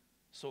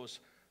 So as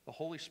the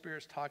Holy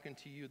Spirit's talking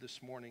to you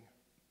this morning,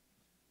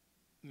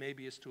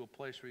 maybe it's to a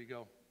place where you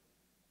go,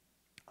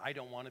 I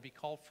don't want to be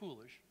called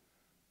foolish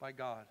by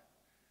God.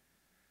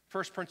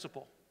 First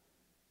principle,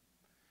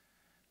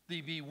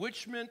 the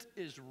bewitchment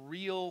is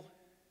real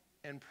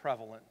and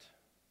prevalent.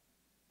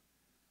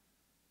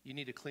 You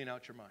need to clean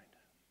out your mind.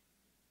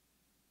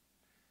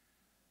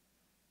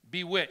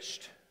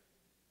 Bewitched.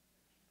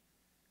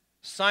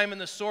 Simon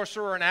the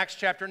sorcerer in Acts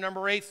chapter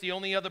number 8 is the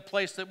only other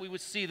place that we would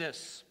see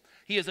this.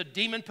 He is a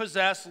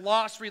demon-possessed,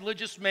 lost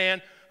religious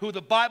man who the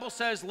Bible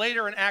says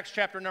later in Acts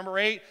chapter number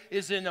 8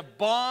 is in a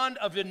bond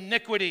of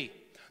iniquity.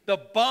 The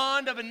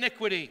bond of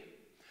iniquity.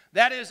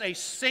 That is a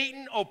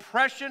Satan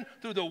oppression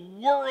through the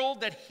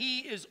world that he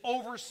is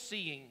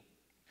overseeing.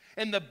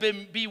 And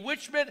the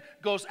bewitchment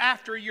goes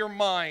after your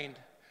mind.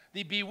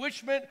 The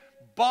bewitchment,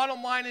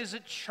 bottom line is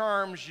it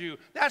charms you.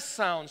 That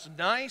sounds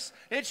nice.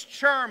 It's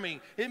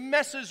charming. It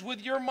messes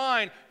with your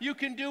mind. You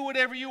can do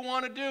whatever you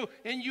want to do,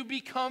 and you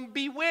become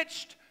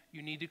bewitched.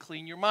 You need to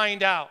clean your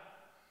mind out.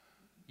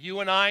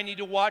 You and I need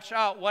to watch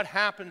out what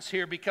happens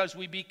here because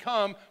we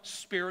become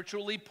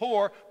spiritually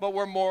poor, but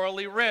we're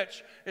morally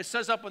rich. It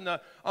says up on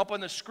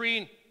the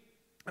screen,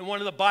 and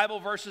one of the Bible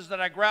verses that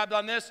I grabbed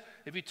on this,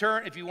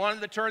 if you wanted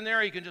to turn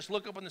there, you can just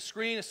look up on the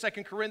screen. It's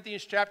 2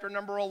 Corinthians chapter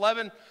number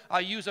 11. I'll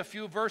use a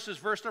few verses.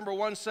 Verse number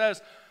 1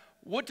 says,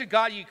 would to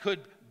God you could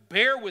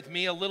bear with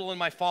me a little in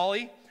my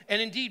folly,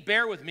 and indeed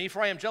bear with me,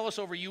 for I am jealous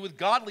over you with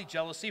godly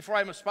jealousy, for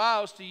I am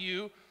espoused to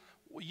you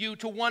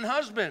to one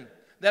husband,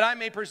 that I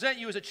may present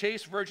you as a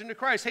chaste virgin to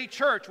Christ. Hey,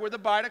 church, we're the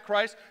bride of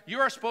Christ. You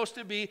are supposed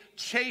to be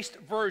chaste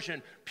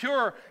virgin,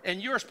 pure,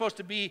 and you're supposed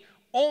to be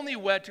only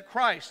wed to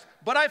Christ.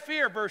 But I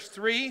fear, verse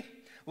 3,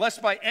 lest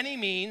by any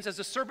means, as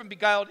the serpent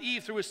beguiled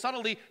Eve through his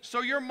subtlety,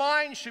 so your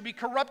mind should be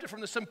corrupted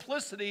from the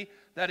simplicity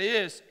that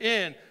is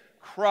in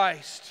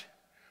Christ.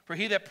 For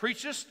he that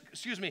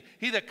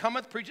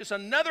cometh preacheth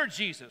another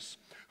Jesus,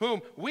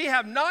 whom we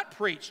have not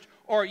preached,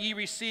 or ye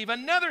receive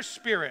another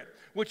spirit,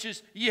 which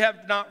is ye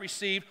have not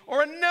received,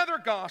 or another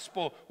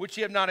gospel, which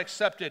ye have not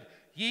accepted.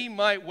 Ye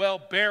might well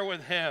bear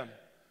with him.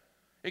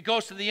 It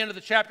goes to the end of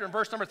the chapter in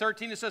verse number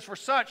 13. It says, for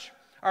such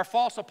are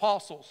false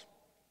apostles,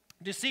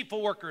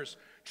 deceitful workers,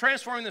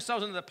 transforming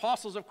themselves into the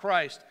apostles of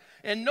Christ.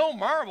 And no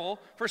marvel,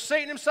 for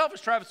Satan himself is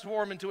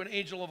transformed into an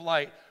angel of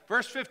light.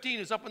 Verse 15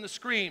 is up on the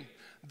screen.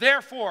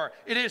 Therefore,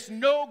 it is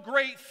no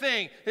great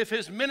thing if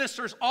his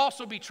ministers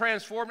also be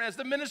transformed as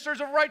the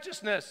ministers of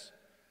righteousness,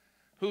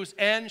 whose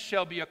end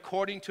shall be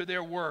according to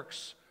their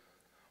works.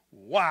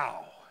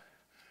 Wow.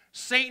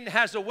 Satan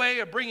has a way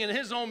of bringing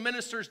his own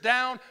ministers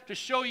down to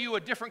show you a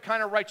different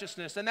kind of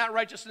righteousness. And that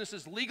righteousness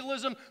is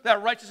legalism.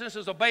 That righteousness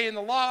is obeying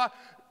the law,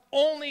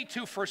 only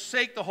to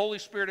forsake the Holy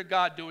Spirit of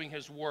God doing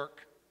his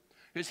work.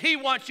 Because he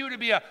wants you to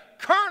be a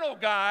carnal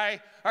guy,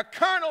 a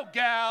carnal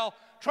gal,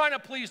 trying to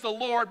please the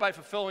Lord by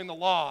fulfilling the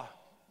law.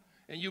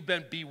 And you've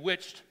been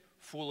bewitched,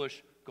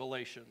 foolish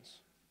Galatians.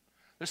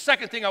 The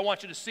second thing I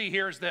want you to see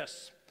here is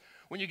this.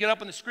 When you get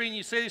up on the screen,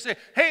 you say,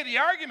 hey, the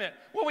argument.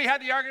 Well, we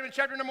had the argument in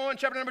chapter number 1,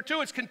 chapter number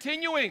 2. It's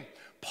continuing.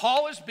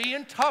 Paul is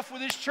being tough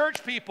with his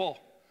church people.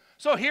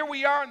 So here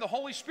we are, and the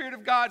Holy Spirit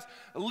of God's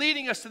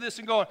leading us to this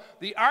and going,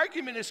 the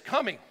argument is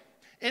coming,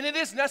 and it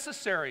is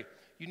necessary.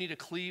 You need to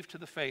cleave to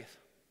the faith.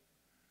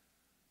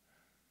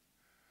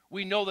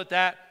 We know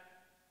that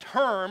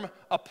term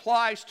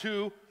applies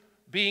to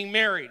being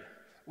married.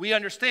 We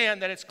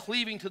understand that it's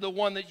cleaving to the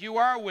one that you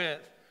are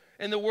with.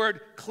 And the word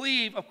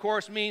cleave, of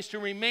course, means to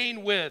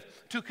remain with,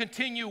 to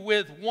continue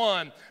with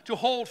one, to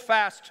hold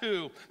fast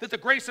to. That the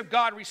grace of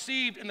God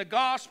received in the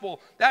gospel,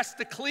 that's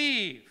the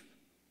cleave.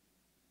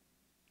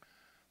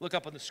 Look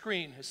up on the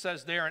screen. It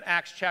says there in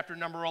Acts chapter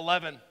number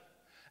 11,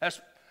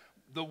 as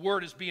the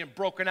word is being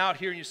broken out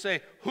here, and you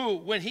say, who,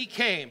 when he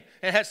came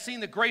and had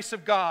seen the grace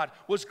of God,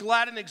 was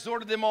glad and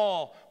exhorted them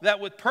all, that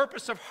with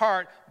purpose of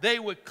heart they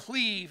would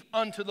cleave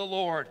unto the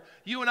Lord.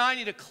 You and I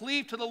need to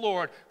cleave to the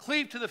Lord,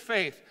 cleave to the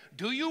faith.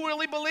 Do you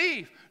really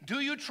believe? Do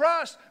you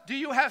trust? Do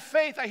you have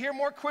faith? I hear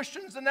more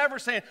Christians than ever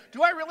saying,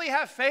 do I really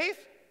have faith?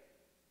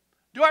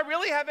 Do I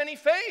really have any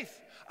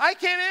faith? I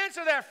can't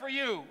answer that for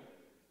you.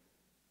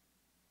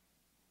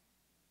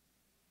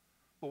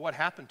 But what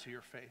happened to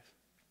your faith?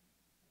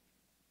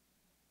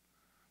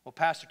 Well,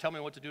 Pastor, tell me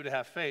what to do to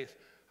have faith.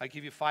 I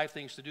give you 5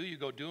 things to do. You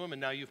go do them, and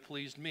now you've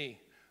pleased me.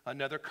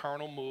 another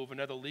carnal move,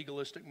 another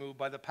legalistic move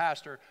by the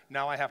pastor,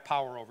 now I have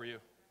power over you.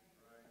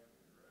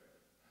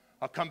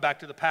 I'll come back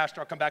to the pastor,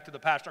 I'll come back to the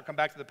pastor, I'll come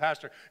back to the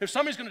pastor. If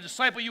somebody's going to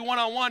disciple you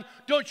one-on-one,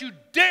 don't you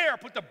dare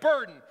put the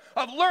burden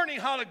of learning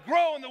how to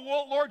grow in the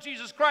Lord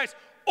Jesus Christ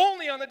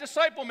only on the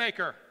disciple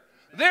maker.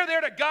 They're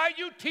there to guide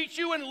you, teach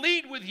you, and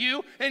lead with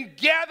you, and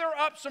gather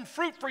up some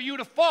fruit for you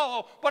to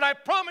follow. But I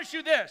promise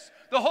you this,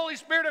 the Holy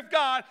Spirit of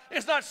God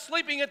is not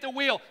sleeping at the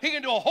wheel. He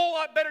can do a whole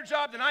lot better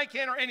job than I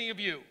can or any of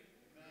you.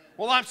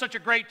 Well, I'm such a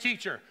great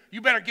teacher.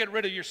 You better get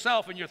rid of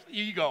yourself and your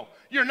ego.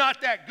 You're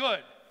not that good.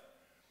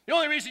 The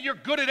only reason you're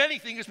good at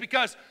anything is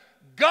because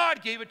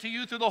God gave it to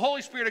you through the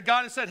Holy Spirit of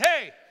God and said,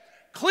 hey,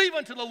 cleave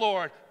unto the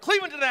Lord.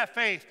 Cleave unto that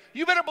faith.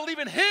 You better believe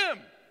in Him.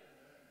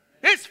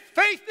 It's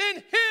faith in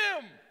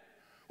Him.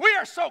 We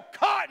are so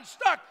caught and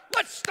stuck.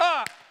 Let's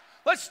stop.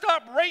 Let's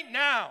stop right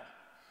now.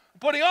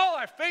 Putting all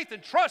our faith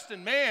and trust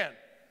in man.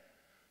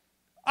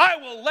 I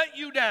will let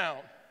you down.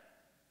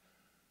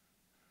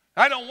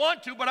 I don't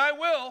want to, but I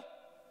will.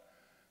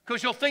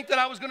 Because you'll think that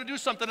I was going to do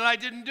something that I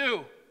didn't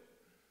do.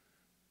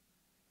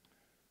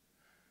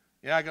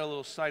 Yeah, I got a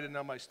little excited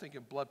now. My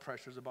stinking blood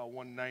pressure is about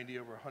 190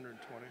 over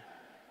 120.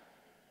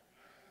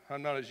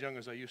 I'm not as young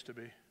as I used to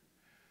be.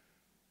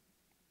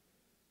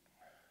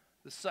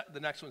 The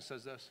next one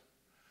says this.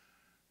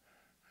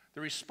 The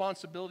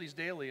responsibility is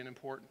daily and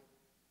important.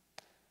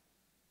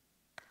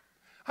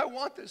 I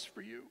want this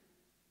for you.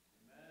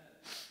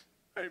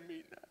 Amen. I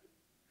mean that.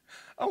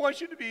 I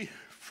want you to be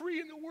free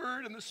in the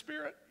Word and the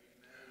Spirit.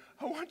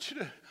 Amen. I want you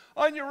to,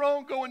 on your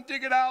own, go and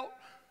dig it out.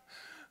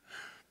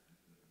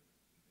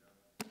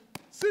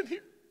 Sit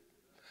here,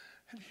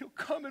 and He'll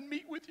come and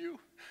meet with you.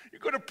 You're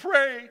going to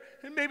pray,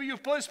 and maybe you'll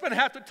spend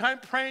half the time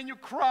praying, you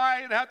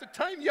cry, and half the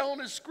time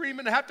yelling and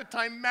screaming, and half the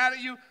time mad at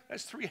you.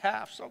 That's 3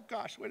 halves. Oh,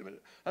 gosh, wait a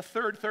minute. A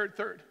third.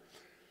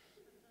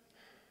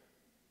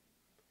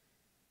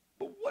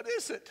 But what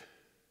is it?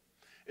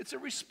 It's a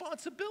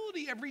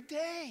responsibility every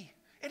day,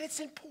 and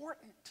it's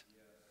important.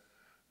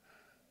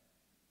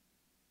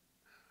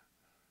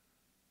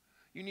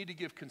 You need to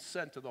give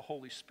consent to the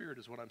Holy Spirit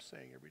is what I'm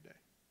saying every day.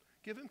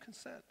 Give Him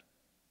consent.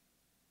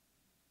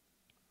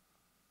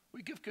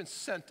 We give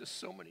consent to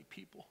so many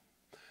people,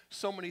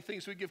 so many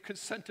things. We give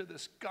consent to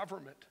this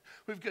government.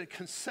 We've given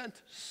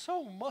consent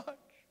so much.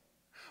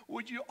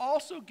 Would you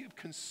also give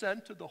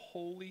consent to the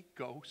Holy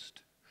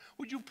Ghost?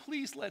 Would you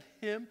please let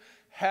Him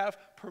have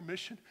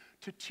permission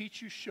to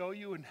teach you, show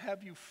you, and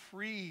have you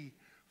free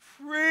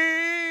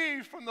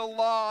from the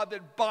law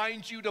that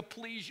binds you to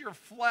please your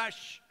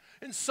flesh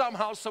and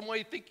somehow, some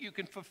way think you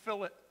can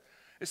fulfill it?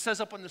 It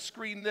says up on the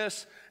screen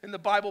this in the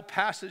Bible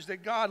passage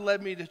that God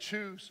led me to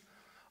choose.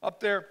 Up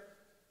there,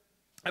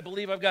 I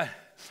believe I've got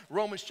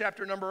Romans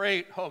chapter number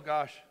 8. Oh,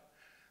 gosh,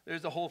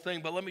 there's the whole thing.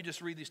 But let me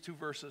just read these 2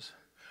 verses.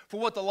 For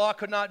what the law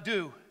could not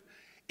do,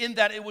 in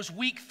that it was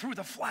weak through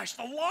the flesh.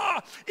 The law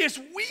is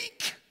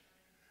weak.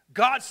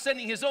 God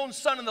sending His own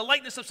Son in the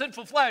likeness of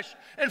sinful flesh,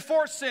 and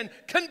for sin,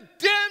 condemned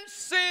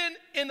sin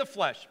in the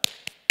flesh.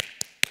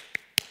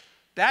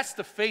 That's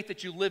the faith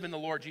that you live in the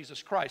Lord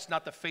Jesus Christ,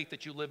 not the faith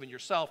that you live in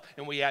yourself,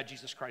 and we add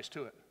Jesus Christ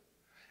to it.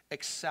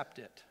 Accept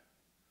it.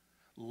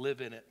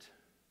 Live in it.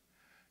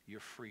 You're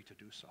free to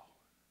do so.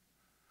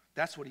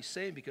 That's what he's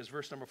saying, because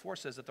verse number 4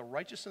 says that the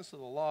righteousness of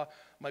the law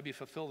might be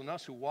fulfilled in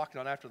us who walk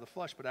not after the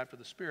flesh, but after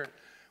the Spirit.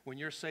 When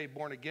you're saved,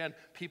 born again,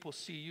 people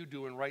see you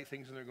doing right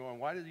things, and they're going,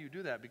 why did you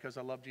do that? Because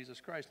I love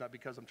Jesus Christ, not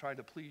because I'm trying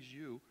to please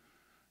you.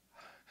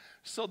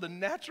 So the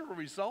natural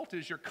result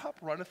is your cup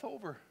runneth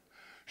over.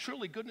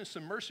 Surely goodness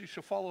and mercy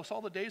shall follow us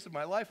all the days of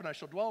my life, and I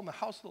shall dwell in the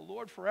house of the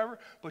Lord forever.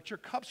 But your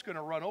cup's going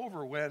to run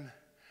over when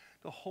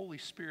the Holy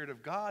Spirit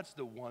of God's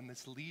the one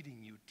that's leading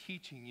you,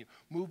 teaching you,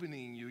 moving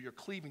in you. You're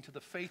cleaving to the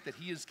faith that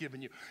He has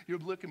given you. You're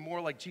looking more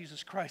like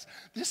Jesus Christ.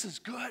 This is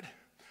good.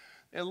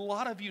 And a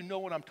lot of you know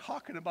what I'm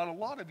talking about. A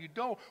lot of you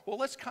don't. Well,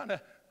 let's kind of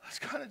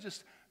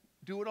just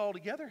do it all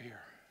together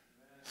here.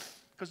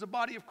 Because the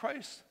body of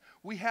Christ,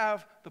 we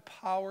have the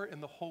power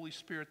in the Holy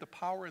Spirit, the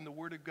power in the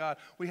Word of God.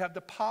 We have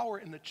the power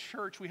in the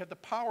church. We have the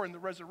power in the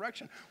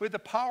resurrection. We have the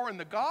power in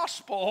the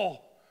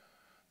gospel.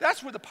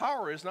 That's where the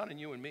power is, not in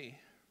you and me.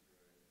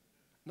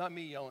 Not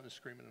me yelling and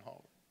screaming and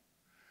hollering.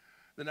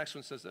 The next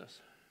one says this.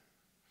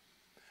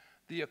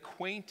 The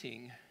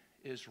acquainting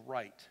is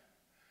right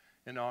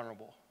and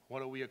honorable.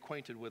 What are we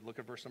acquainted with? Look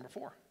at verse number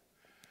 4.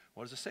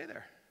 What does it say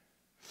there?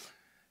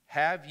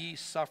 Have ye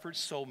suffered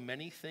so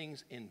many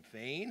things in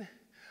vain?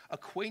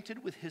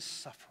 Acquainted with His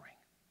suffering.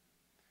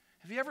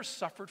 Have you ever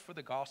suffered for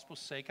the gospel's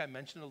sake? I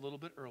mentioned it a little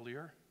bit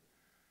earlier.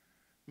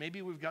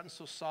 Maybe we've gotten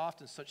so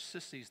soft and such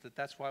sissies that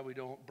that's why we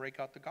don't break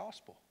out the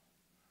gospel.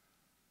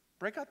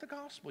 Break out the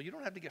gospel. You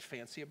don't have to get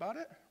fancy about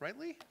it, right,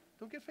 Lee?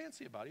 Don't get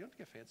fancy about it. You don't have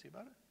to get fancy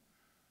about it.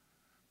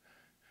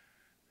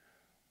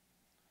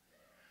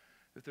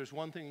 If there's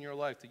one thing in your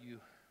life that you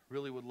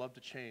really would love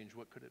to change,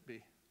 what could it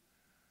be?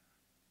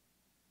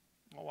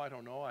 Oh, I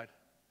don't know.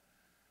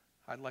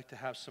 I'd like to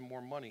have some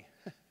more money.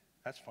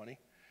 That's funny.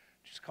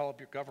 Just call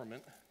up your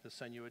government to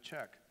send you a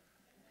check.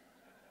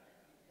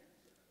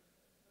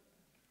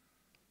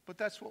 But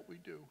that's what we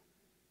do.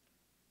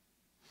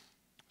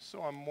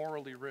 So I'm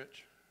morally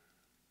rich.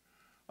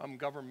 I'm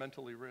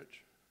governmentally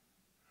rich.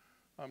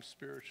 I'm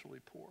spiritually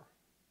poor.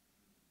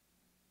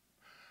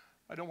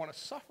 I don't want to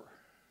suffer.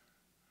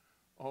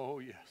 Oh,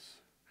 yes.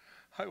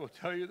 I will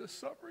tell you the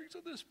sufferings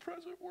of this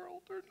present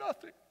world are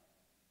nothing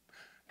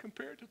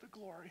compared to the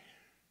glory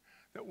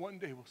that one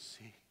day we'll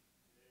see.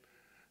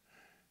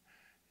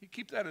 You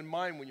keep that in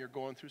mind when you're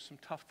going through some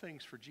tough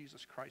things for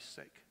Jesus Christ's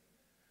sake.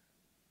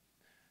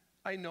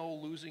 I know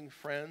losing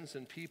friends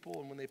and people,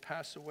 and when they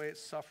pass away,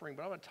 it's suffering,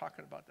 but I'm not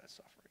talking about that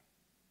suffering.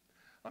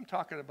 I'm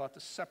talking about the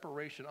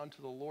separation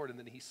unto the Lord, and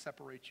then he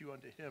separates you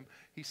unto him.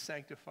 He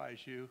sanctifies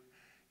you,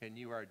 and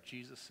you are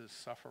Jesus'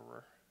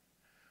 sufferer.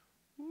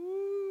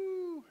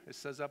 Woo! It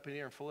says up in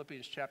here in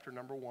Philippians chapter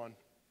number 1.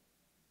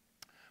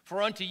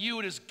 For unto you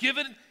it is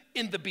given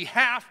in the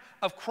behalf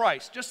of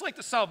Christ. Just like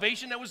the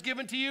salvation that was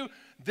given to you,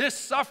 this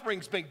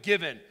suffering's been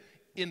given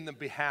in the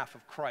behalf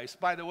of Christ.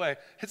 By the way,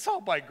 it's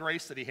all by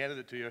grace that he handed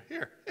it to you.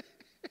 Here.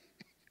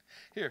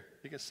 Here,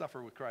 you can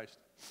suffer with Christ.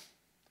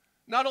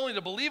 Not only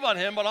to believe on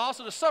him, but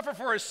also to suffer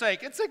for his sake.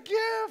 It's a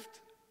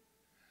gift.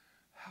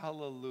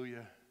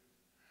 Hallelujah.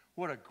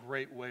 What a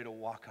great way to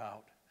walk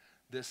out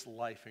this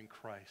life in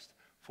Christ.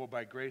 For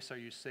by grace are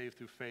you saved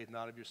through faith,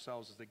 not of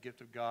yourselves, as the gift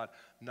of God,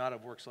 not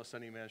of works, lest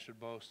any man should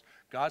boast.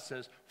 God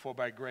says, for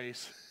by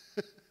grace,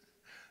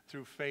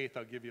 through faith,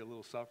 I'll give you a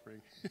little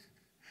suffering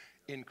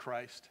in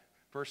Christ.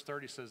 Verse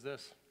 30 says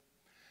this,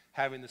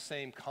 having the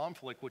same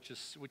conflict which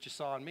you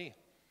saw in me,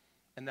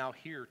 and now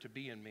here to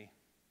be in me.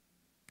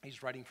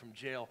 He's writing from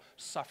jail,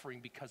 suffering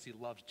because he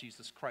loves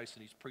Jesus Christ,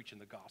 and he's preaching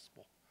the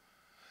gospel.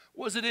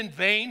 Was it in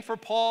vain for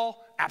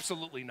Paul?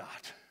 Absolutely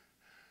not.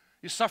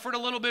 You suffered a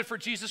little bit for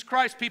Jesus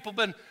Christ.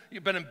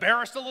 You've been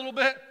embarrassed a little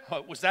bit.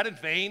 Was that in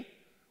vain?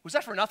 Was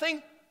that for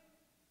nothing?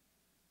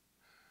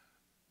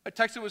 I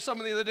texted with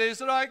someone the other day and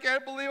said, I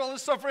can't believe all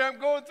this suffering I'm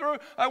going through.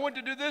 I went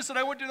to do this and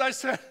I went to that. I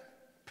said,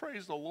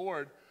 praise the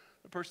Lord.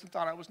 The person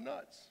thought I was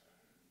nuts.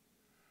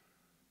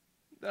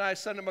 Then I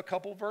sent him a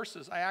couple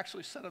verses. I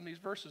actually sent him these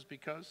verses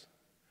because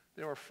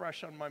they were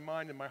fresh on my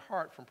mind and my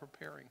heart from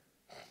preparing.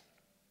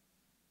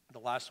 The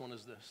last one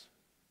is this.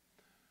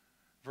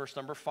 Verse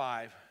number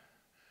 5.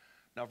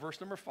 Now,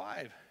 verse number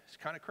 5 is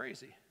kind of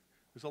crazy.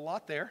 There's a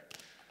lot there,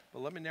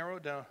 but let me narrow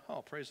it down.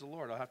 Oh, praise the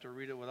Lord. I'll have to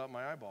read it without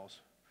my eyeballs.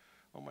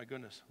 Oh, my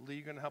goodness. Lee,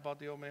 you going to help out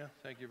the old man?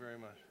 Thank you very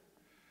much.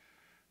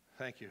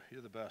 Thank you.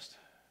 You're the best.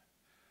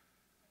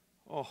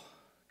 Oh,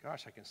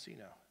 gosh, I can see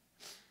now.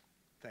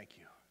 Thank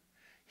you.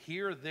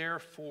 Hear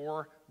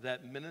therefore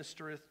that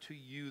ministereth to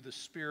you the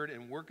Spirit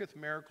and worketh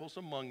miracles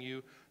among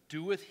you,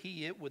 doeth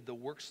he it with the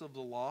works of the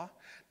law?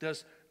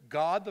 Does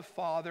God the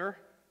Father,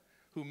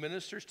 who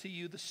ministers to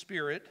you the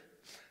Spirit,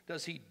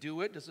 does he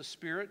do it? Does the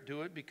Spirit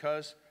do it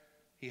because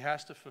he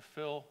has to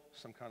fulfill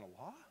some kind of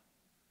law?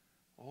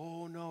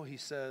 Oh, no, he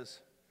says,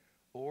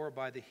 or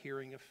by the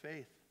hearing of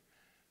faith.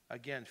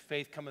 Again,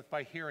 faith cometh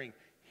by hearing,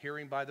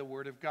 hearing by the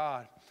word of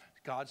God.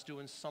 God's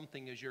doing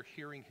something as you're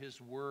hearing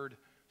his word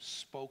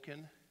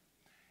spoken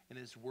and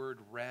his word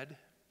read.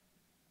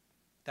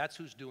 That's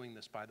who's doing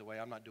this, by the way.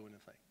 I'm not doing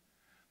anything.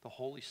 The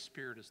Holy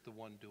Spirit is the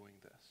one doing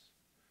this.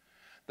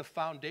 The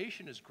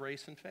foundation is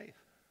grace and faith.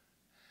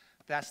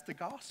 That's the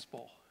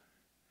gospel.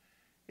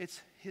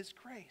 It's his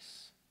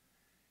grace.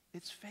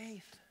 It's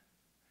faith.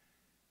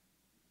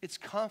 It's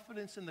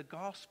confidence in the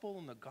gospel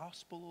and the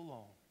gospel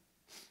alone.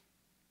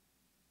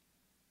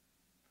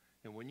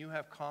 And when you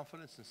have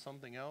confidence in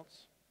something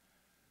else,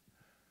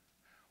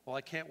 well,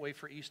 I can't wait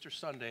for Easter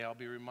Sunday. I'll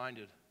be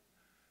reminded.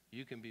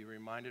 You can be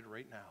reminded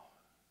right now.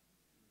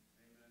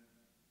 Amen.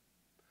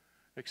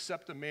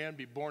 Except a man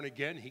be born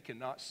again, he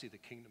cannot see the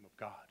kingdom of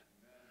God.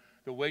 Amen.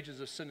 The wages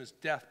of sin is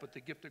death, but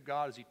the gift of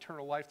God is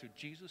eternal life through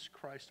Jesus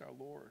Christ our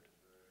Lord.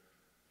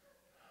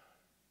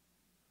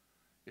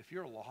 If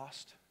you're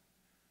lost,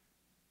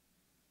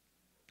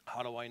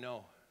 how do I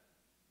know?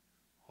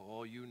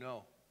 Oh, you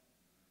know.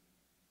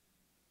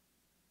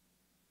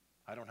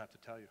 I don't have to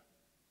tell you.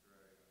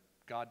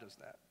 God does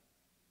that.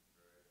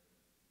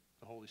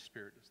 The Holy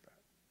Spirit does that.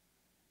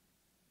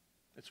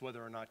 It's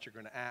whether or not you're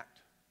going to act.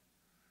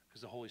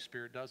 Because the Holy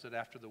Spirit does it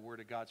after the Word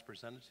of God's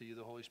presented to you.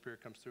 The Holy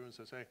Spirit comes through and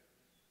says, hey,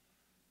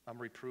 I'm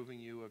reproving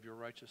you of your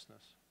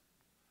righteousness,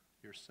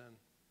 your sin,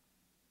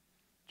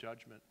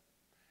 judgment.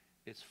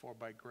 It's for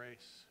by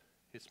grace.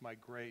 It's my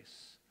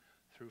grace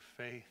through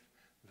faith.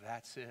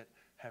 That's it.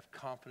 Have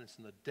confidence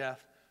in the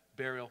death,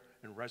 burial,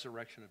 and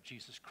resurrection of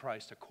Jesus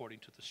Christ according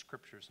to the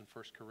Scriptures in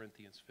 1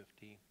 Corinthians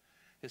 15.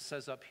 It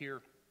says up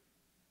here,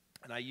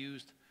 and I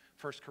used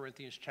 1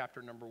 Corinthians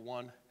chapter number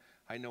 1.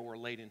 I know we're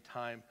late in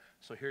time,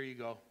 so here you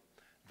go.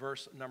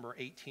 Verse number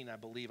 18, I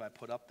believe I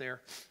put up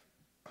there.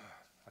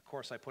 Of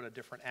course, I put a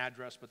different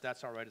address, but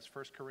that's all right. It's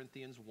 1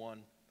 Corinthians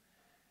 1.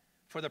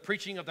 For the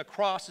preaching of the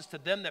cross is to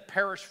them that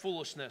perish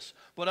foolishness,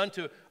 but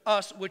unto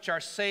us which are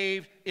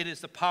saved, it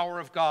is the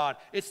power of God.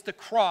 It's the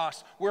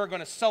cross. We're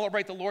going to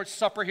celebrate the Lord's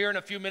Supper here in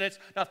a few minutes.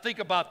 Now think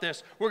about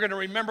this. We're going to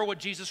remember what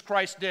Jesus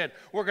Christ did.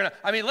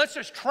 Let's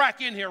just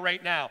track in here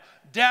right now.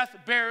 Death,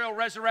 burial,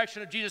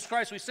 resurrection of Jesus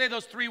Christ. We say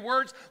those three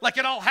words like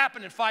it all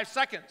happened in 5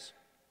 seconds.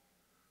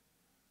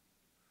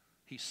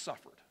 He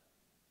suffered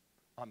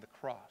on the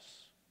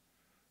cross,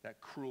 that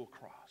cruel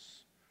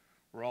cross,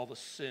 where all the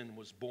sin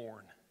was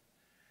born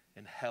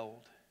and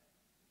held.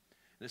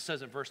 And it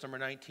says in verse number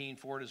 19,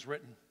 for it is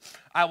written,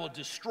 I will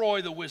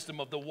destroy the wisdom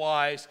of the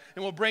wise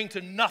and will bring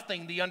to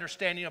nothing the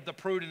understanding of the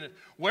prudent.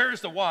 Where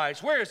is the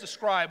wise? Where is the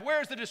scribe?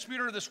 Where is the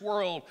disputer of this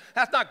world?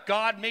 Hath not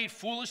God made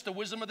foolish the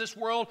wisdom of this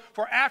world?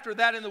 For after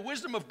that, in the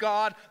wisdom of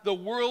God, the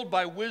world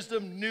by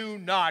wisdom knew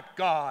not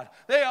God.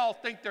 They all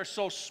think they're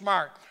so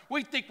smart.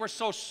 We think we're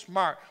so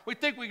smart. We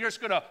think we're just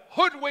going to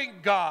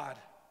hoodwink God.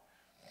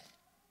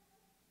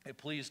 It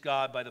pleased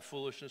God by the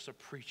foolishness of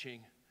preaching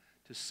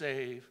to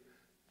save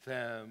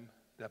them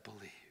that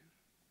believe.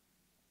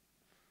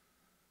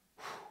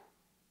 Whew.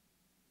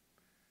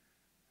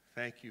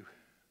 Thank you,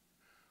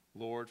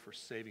 Lord, for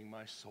saving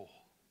my soul.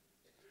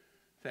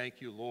 Thank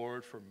you,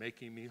 Lord, for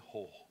making me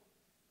whole.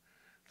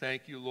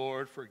 Thank you,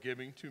 Lord, for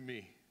giving to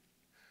me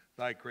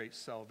thy great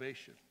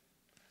salvation,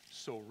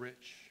 so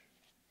rich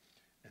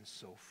and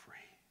so free.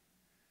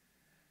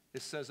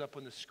 It says up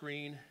on the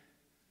screen,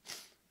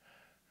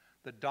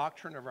 the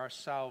doctrine of our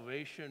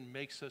salvation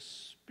makes us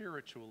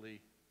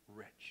spiritually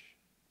rich.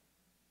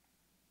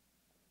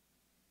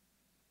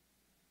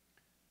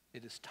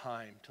 It is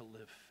time to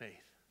live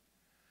faith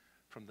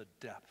from the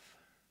depth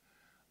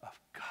of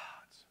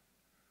God's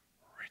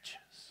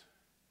riches.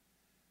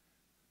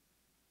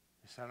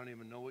 He said, I don't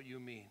even know what you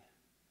mean.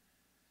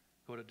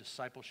 Go to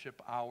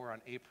Discipleship Hour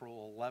on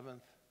April 11th,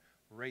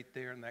 right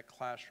there in that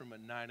classroom at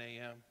 9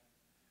 a.m.,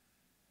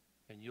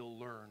 and you'll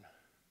learn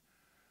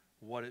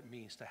what it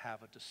means to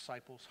have a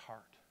disciple's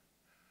heart.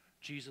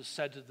 Jesus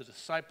said to the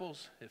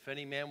disciples, if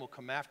any man will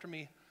come after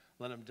me,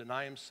 let him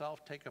deny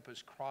himself, take up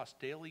his cross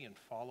daily, and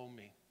follow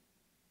me.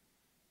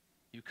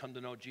 You come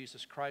to know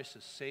Jesus Christ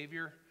as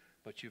Savior,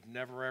 but you've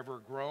never ever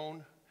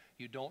grown.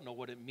 You don't know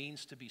what it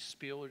means to be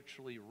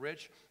spiritually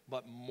rich,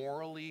 but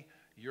morally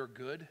you're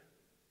good.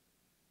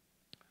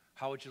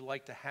 How would you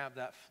like to have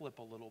that flip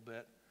a little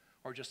bit?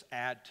 Or just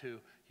add to,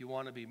 you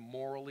want to be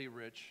morally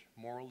rich,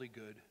 morally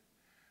good,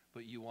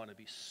 but you want to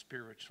be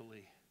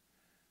spiritually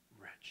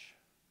rich.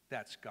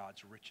 That's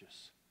God's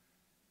riches.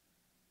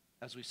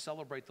 As we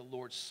celebrate the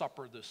Lord's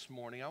Supper this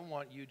morning, I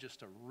want you just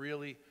to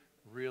really,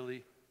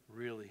 really,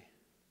 really,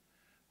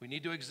 we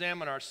need to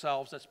examine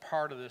ourselves. That's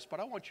part of this, but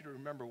I want you to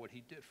remember what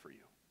he did for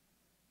you.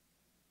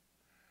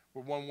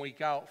 We're 1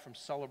 week out from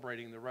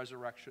celebrating the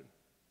resurrection.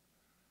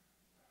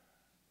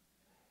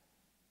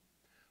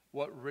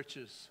 What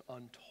riches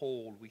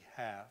untold we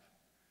have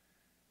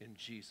in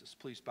Jesus.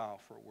 Please bow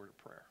for a word of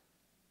prayer.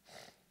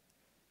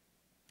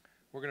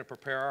 We're going to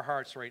prepare our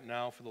hearts right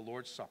now for the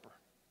Lord's Supper.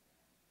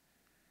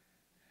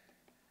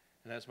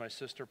 And as my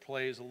sister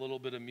plays a little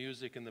bit of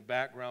music in the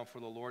background for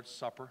the Lord's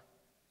Supper,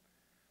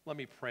 let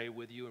me pray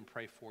with you and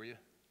pray for you.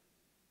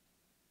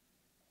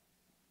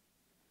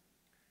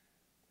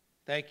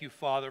 Thank you,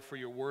 Father, for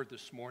your word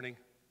this morning.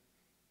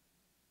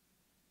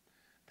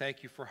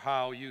 Thank you for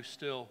how you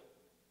still,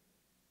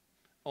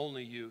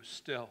 only you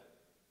still,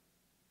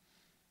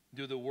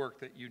 do the work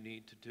that you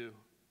need to do.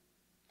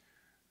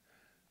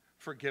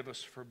 Forgive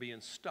us for being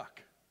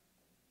stuck.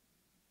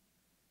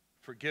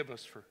 Forgive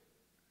us for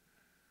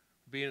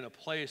being in a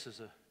place as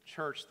a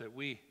church that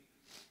we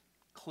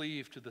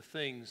cleave to the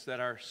things that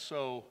are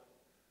so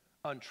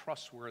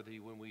untrustworthy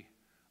when we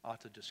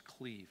ought to just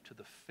cleave to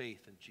the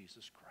faith in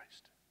Jesus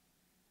Christ.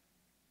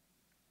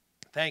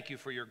 Thank you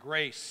for your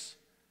grace,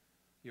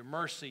 your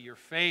mercy, your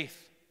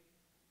faith.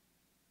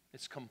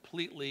 It's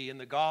completely in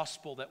the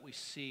gospel that we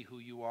see who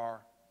you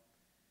are.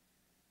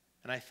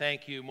 And I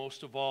thank you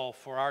most of all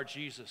for our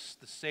Jesus,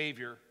 the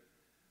Savior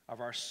of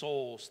our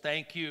souls.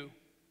 Thank you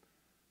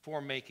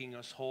for making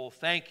us whole.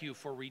 Thank you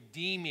for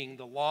redeeming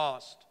the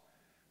lost,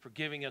 for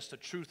giving us the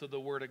truth of the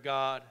Word of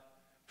God.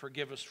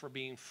 Forgive us for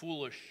being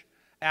foolish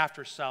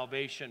after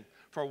salvation,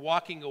 for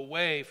walking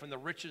away from the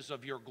riches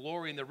of your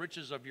glory and the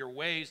riches of your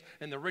ways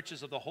and the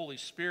riches of the Holy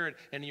Spirit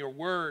and your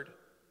Word.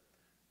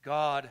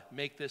 God,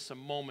 make this a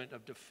moment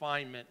of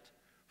definement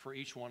for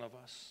each one of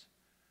us,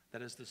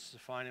 that as this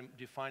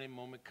defining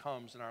moment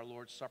comes in our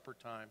Lord's Supper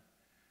time,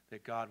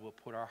 that God will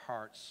put our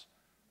hearts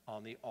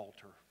on the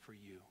altar for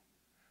you.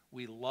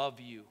 We love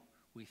you.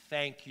 We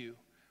thank you.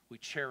 We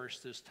cherish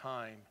this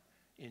time.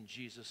 In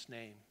Jesus'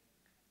 name,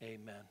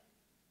 amen.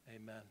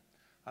 Amen.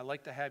 I'd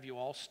like to have you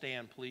all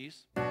stand,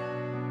 please.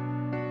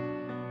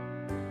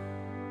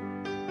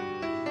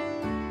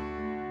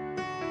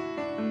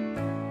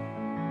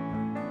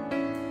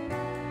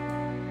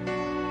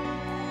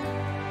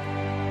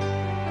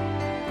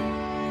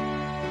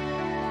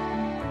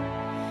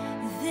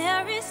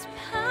 There is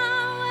power